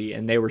busy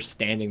and they were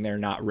standing there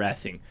not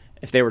reffing,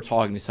 if they were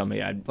talking to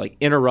somebody, I'd like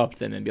interrupt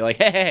them and be like,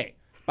 hey,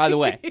 by the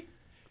way,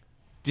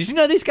 did you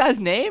know these guys'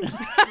 names?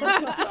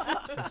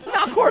 It's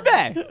not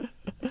Corbet.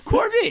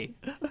 Corby.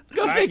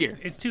 Go figure.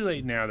 It's too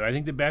late now, though. I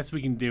think the best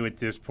we can do at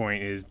this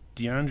point is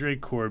DeAndre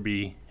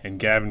Corby and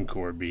Gavin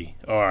Corby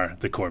are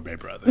the Corbet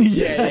brothers.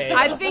 Yeah.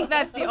 I think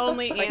that's the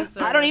only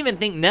answer. I don't even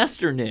think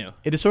Nestor knew.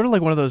 It is sort of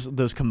like one of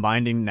those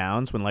combining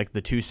nouns when like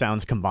the two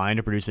sounds combine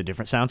to produce a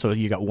different sound. So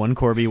you got one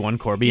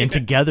Corby, and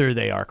together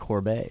they are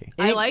Corbet.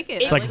 I like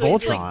it. It's like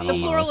Voltron The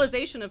almost.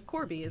 pluralization of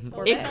Corby is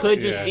Corbet. It could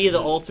just Yeah. be the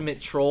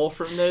ultimate troll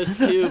from those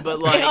two, but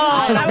like,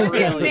 Oh, that would be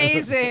really,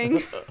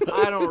 amazing.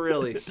 I don't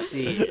really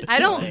see it. I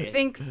don't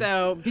think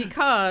so,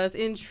 because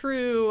in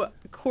true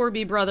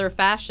Corby brother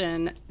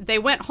fashion, they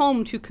went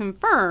home to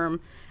confirm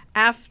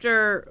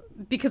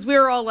because we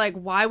were all like,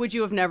 why would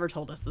you have never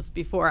told us this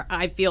before?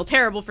 I feel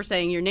terrible for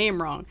saying your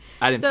name wrong.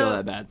 I didn't feel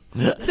that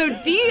bad. So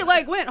D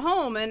like went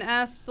home and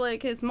asked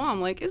like his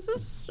mom, like, is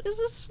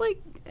this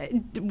like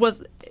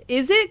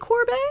Is it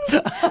Corbet?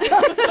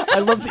 I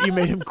love that you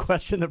made him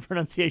question the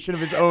pronunciation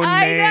of his own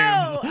name.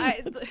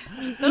 I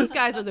know. Those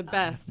guys are the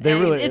best. They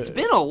And really- It's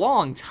been a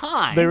long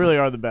time. They really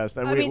are the best.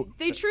 I mean,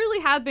 they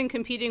truly have been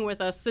competing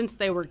with us since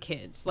they were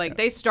kids. Like,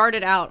 they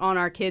started out on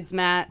our kids'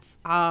 mats.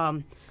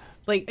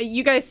 Like,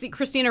 you guys see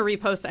Christina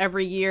reposts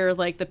every year,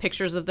 like, the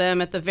pictures of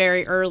them at the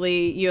very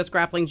early U.S.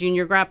 Grappling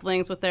Junior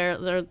Grapplings with their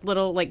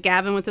little, like,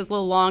 Gavin with his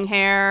little long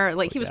hair.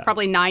 Like, he was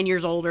probably 9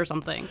 years old or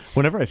something.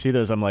 Whenever I see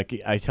those, I'm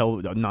like, I tell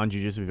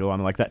non-jiu-jitsu people,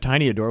 I'm like, that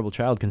tiny adorable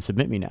child can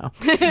submit me now.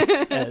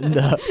 And,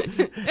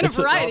 In a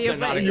variety also of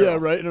not a ways. girl. yeah,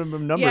 right, in a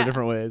number Yeah. of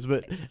different ways.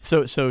 But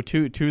so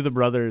to the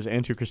brothers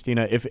and to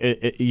Christina, if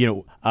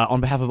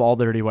on behalf of all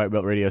the Dirty White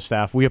Belt Radio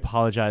staff, we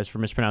apologize for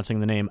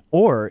mispronouncing the name.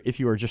 Or if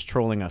you are just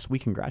trolling us, we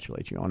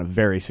congratulate you on a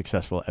very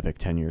successful epic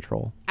 10-year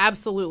troll.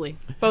 Absolutely.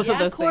 Both of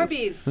those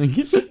Corbies.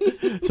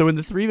 things. So in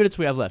the 3 minutes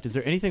we have left, is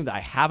there anything that I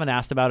haven't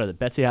asked about or that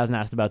Betsy hasn't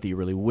asked about that you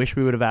really wish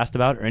we would have asked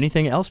about, or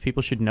anything else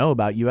people should know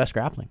about U.S.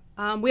 grappling?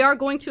 We are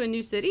going to a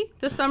new city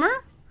this summer.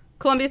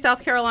 Columbia,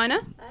 South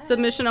Carolina.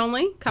 Submission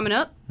only coming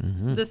up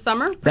this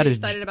summer. Pretty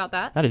excited about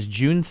that. That is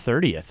June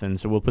 30th, and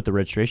so we'll put the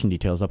registration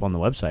details up on the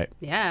website.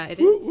 Yeah, it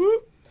is.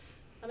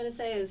 I'm going to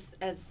say,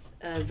 as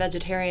a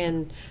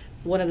vegetarian,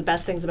 one of the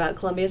best things about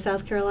Columbia,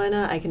 South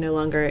Carolina, I can no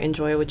longer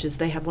enjoy, which is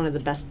they have one of the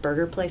best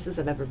burger places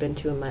I've ever been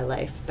to in my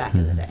life back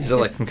in the day. Is it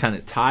like some kind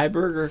of Thai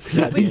burger?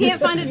 We can't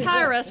find a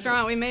Thai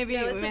restaurant. We maybe.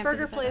 No, we it's may a have to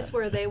burger look that place up.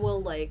 where they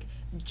will like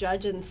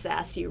judge and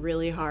sass you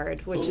really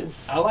hard, which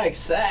is I like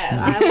sass.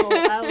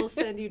 I will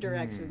send you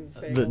directions.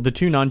 The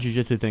 2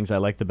 non-jiu-jitsu things I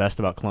like the best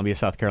about Columbia,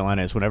 South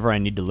Carolina is whenever I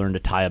need to learn to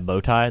tie a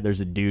bow tie,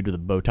 there's a dude with a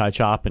bow tie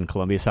shop in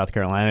Columbia, South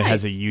Carolina. It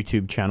has a Nice.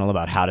 YouTube channel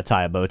about how to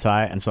tie a bow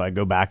tie, and so I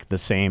go back the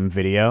same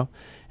video.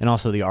 And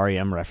also the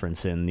REM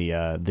reference in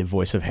the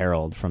voice of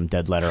Harold from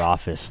Dead Letter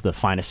Office, the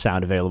finest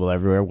sound available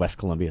everywhere, West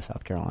Columbia,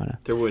 South Carolina.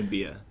 There would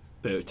be a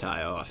bow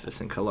tie office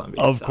in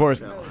Columbia. Of South course.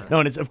 Carolina. No,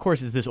 and it's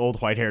this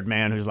old white-haired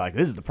man who's like,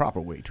 this is the proper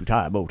way to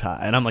tie a bow tie.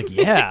 And I'm like,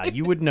 yeah,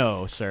 you would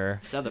know, sir.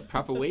 It's how the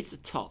proper ways to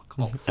talk.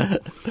 Also.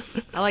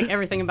 I like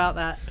everything about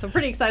that. So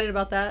pretty excited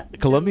about that.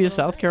 Columbia, Doing a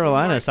South little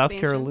Carolina, more South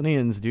expansion.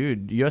 Carolinians,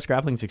 dude. U.S.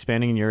 Grappling's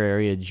expanding in your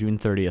area June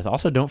 30th.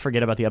 Also, don't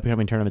forget about the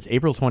upcoming tournaments,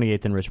 April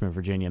 28th in Richmond,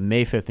 Virginia,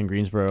 May 5th in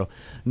Greensboro,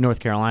 North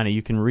Carolina.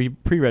 You can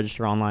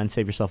pre-register online,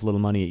 save yourself a little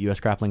money at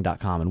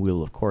usgrappling.com, and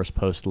we'll, of course,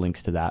 post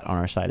links to that on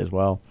our site as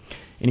well.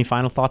 Any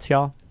final thoughts,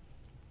 y'all?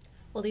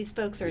 Well, these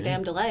folks are a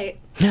damn delight.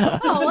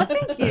 Oh, well,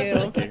 thank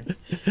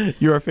you.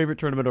 You're our favorite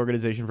tournament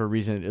organization for a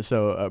reason.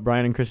 So,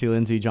 Brian and Chrissy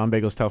Lindsay, John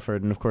Bagels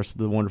Telford, and, of course,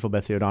 the wonderful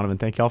Betsy O'Donovan.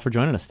 Thank you all for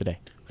joining us today.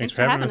 Thanks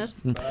for having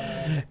us.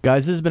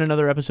 Guys, this has been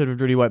another episode of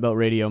Dirty White Belt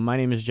Radio. My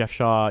name is Jeff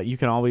Shaw. You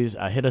can always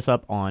hit us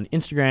up on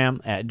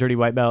Instagram at Dirty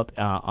White Belt.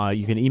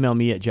 You can email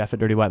me at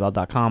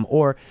jeff@dirtywhitebelt.com,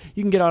 or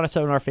you can get on us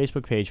on our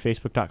Facebook page,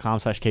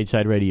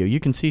 facebook.com/Cageside Radio. You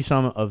can see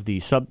some of the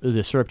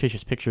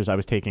surreptitious pictures I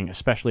was taking,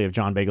 especially of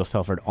John Bagels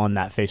Telford, on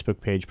that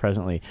Facebook page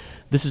presently.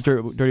 This is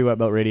Dirty White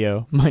Belt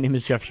Radio. My name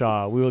is Jeff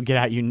Shaw. We will get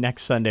at you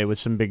next Sunday with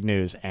some big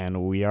news,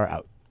 and we are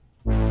out.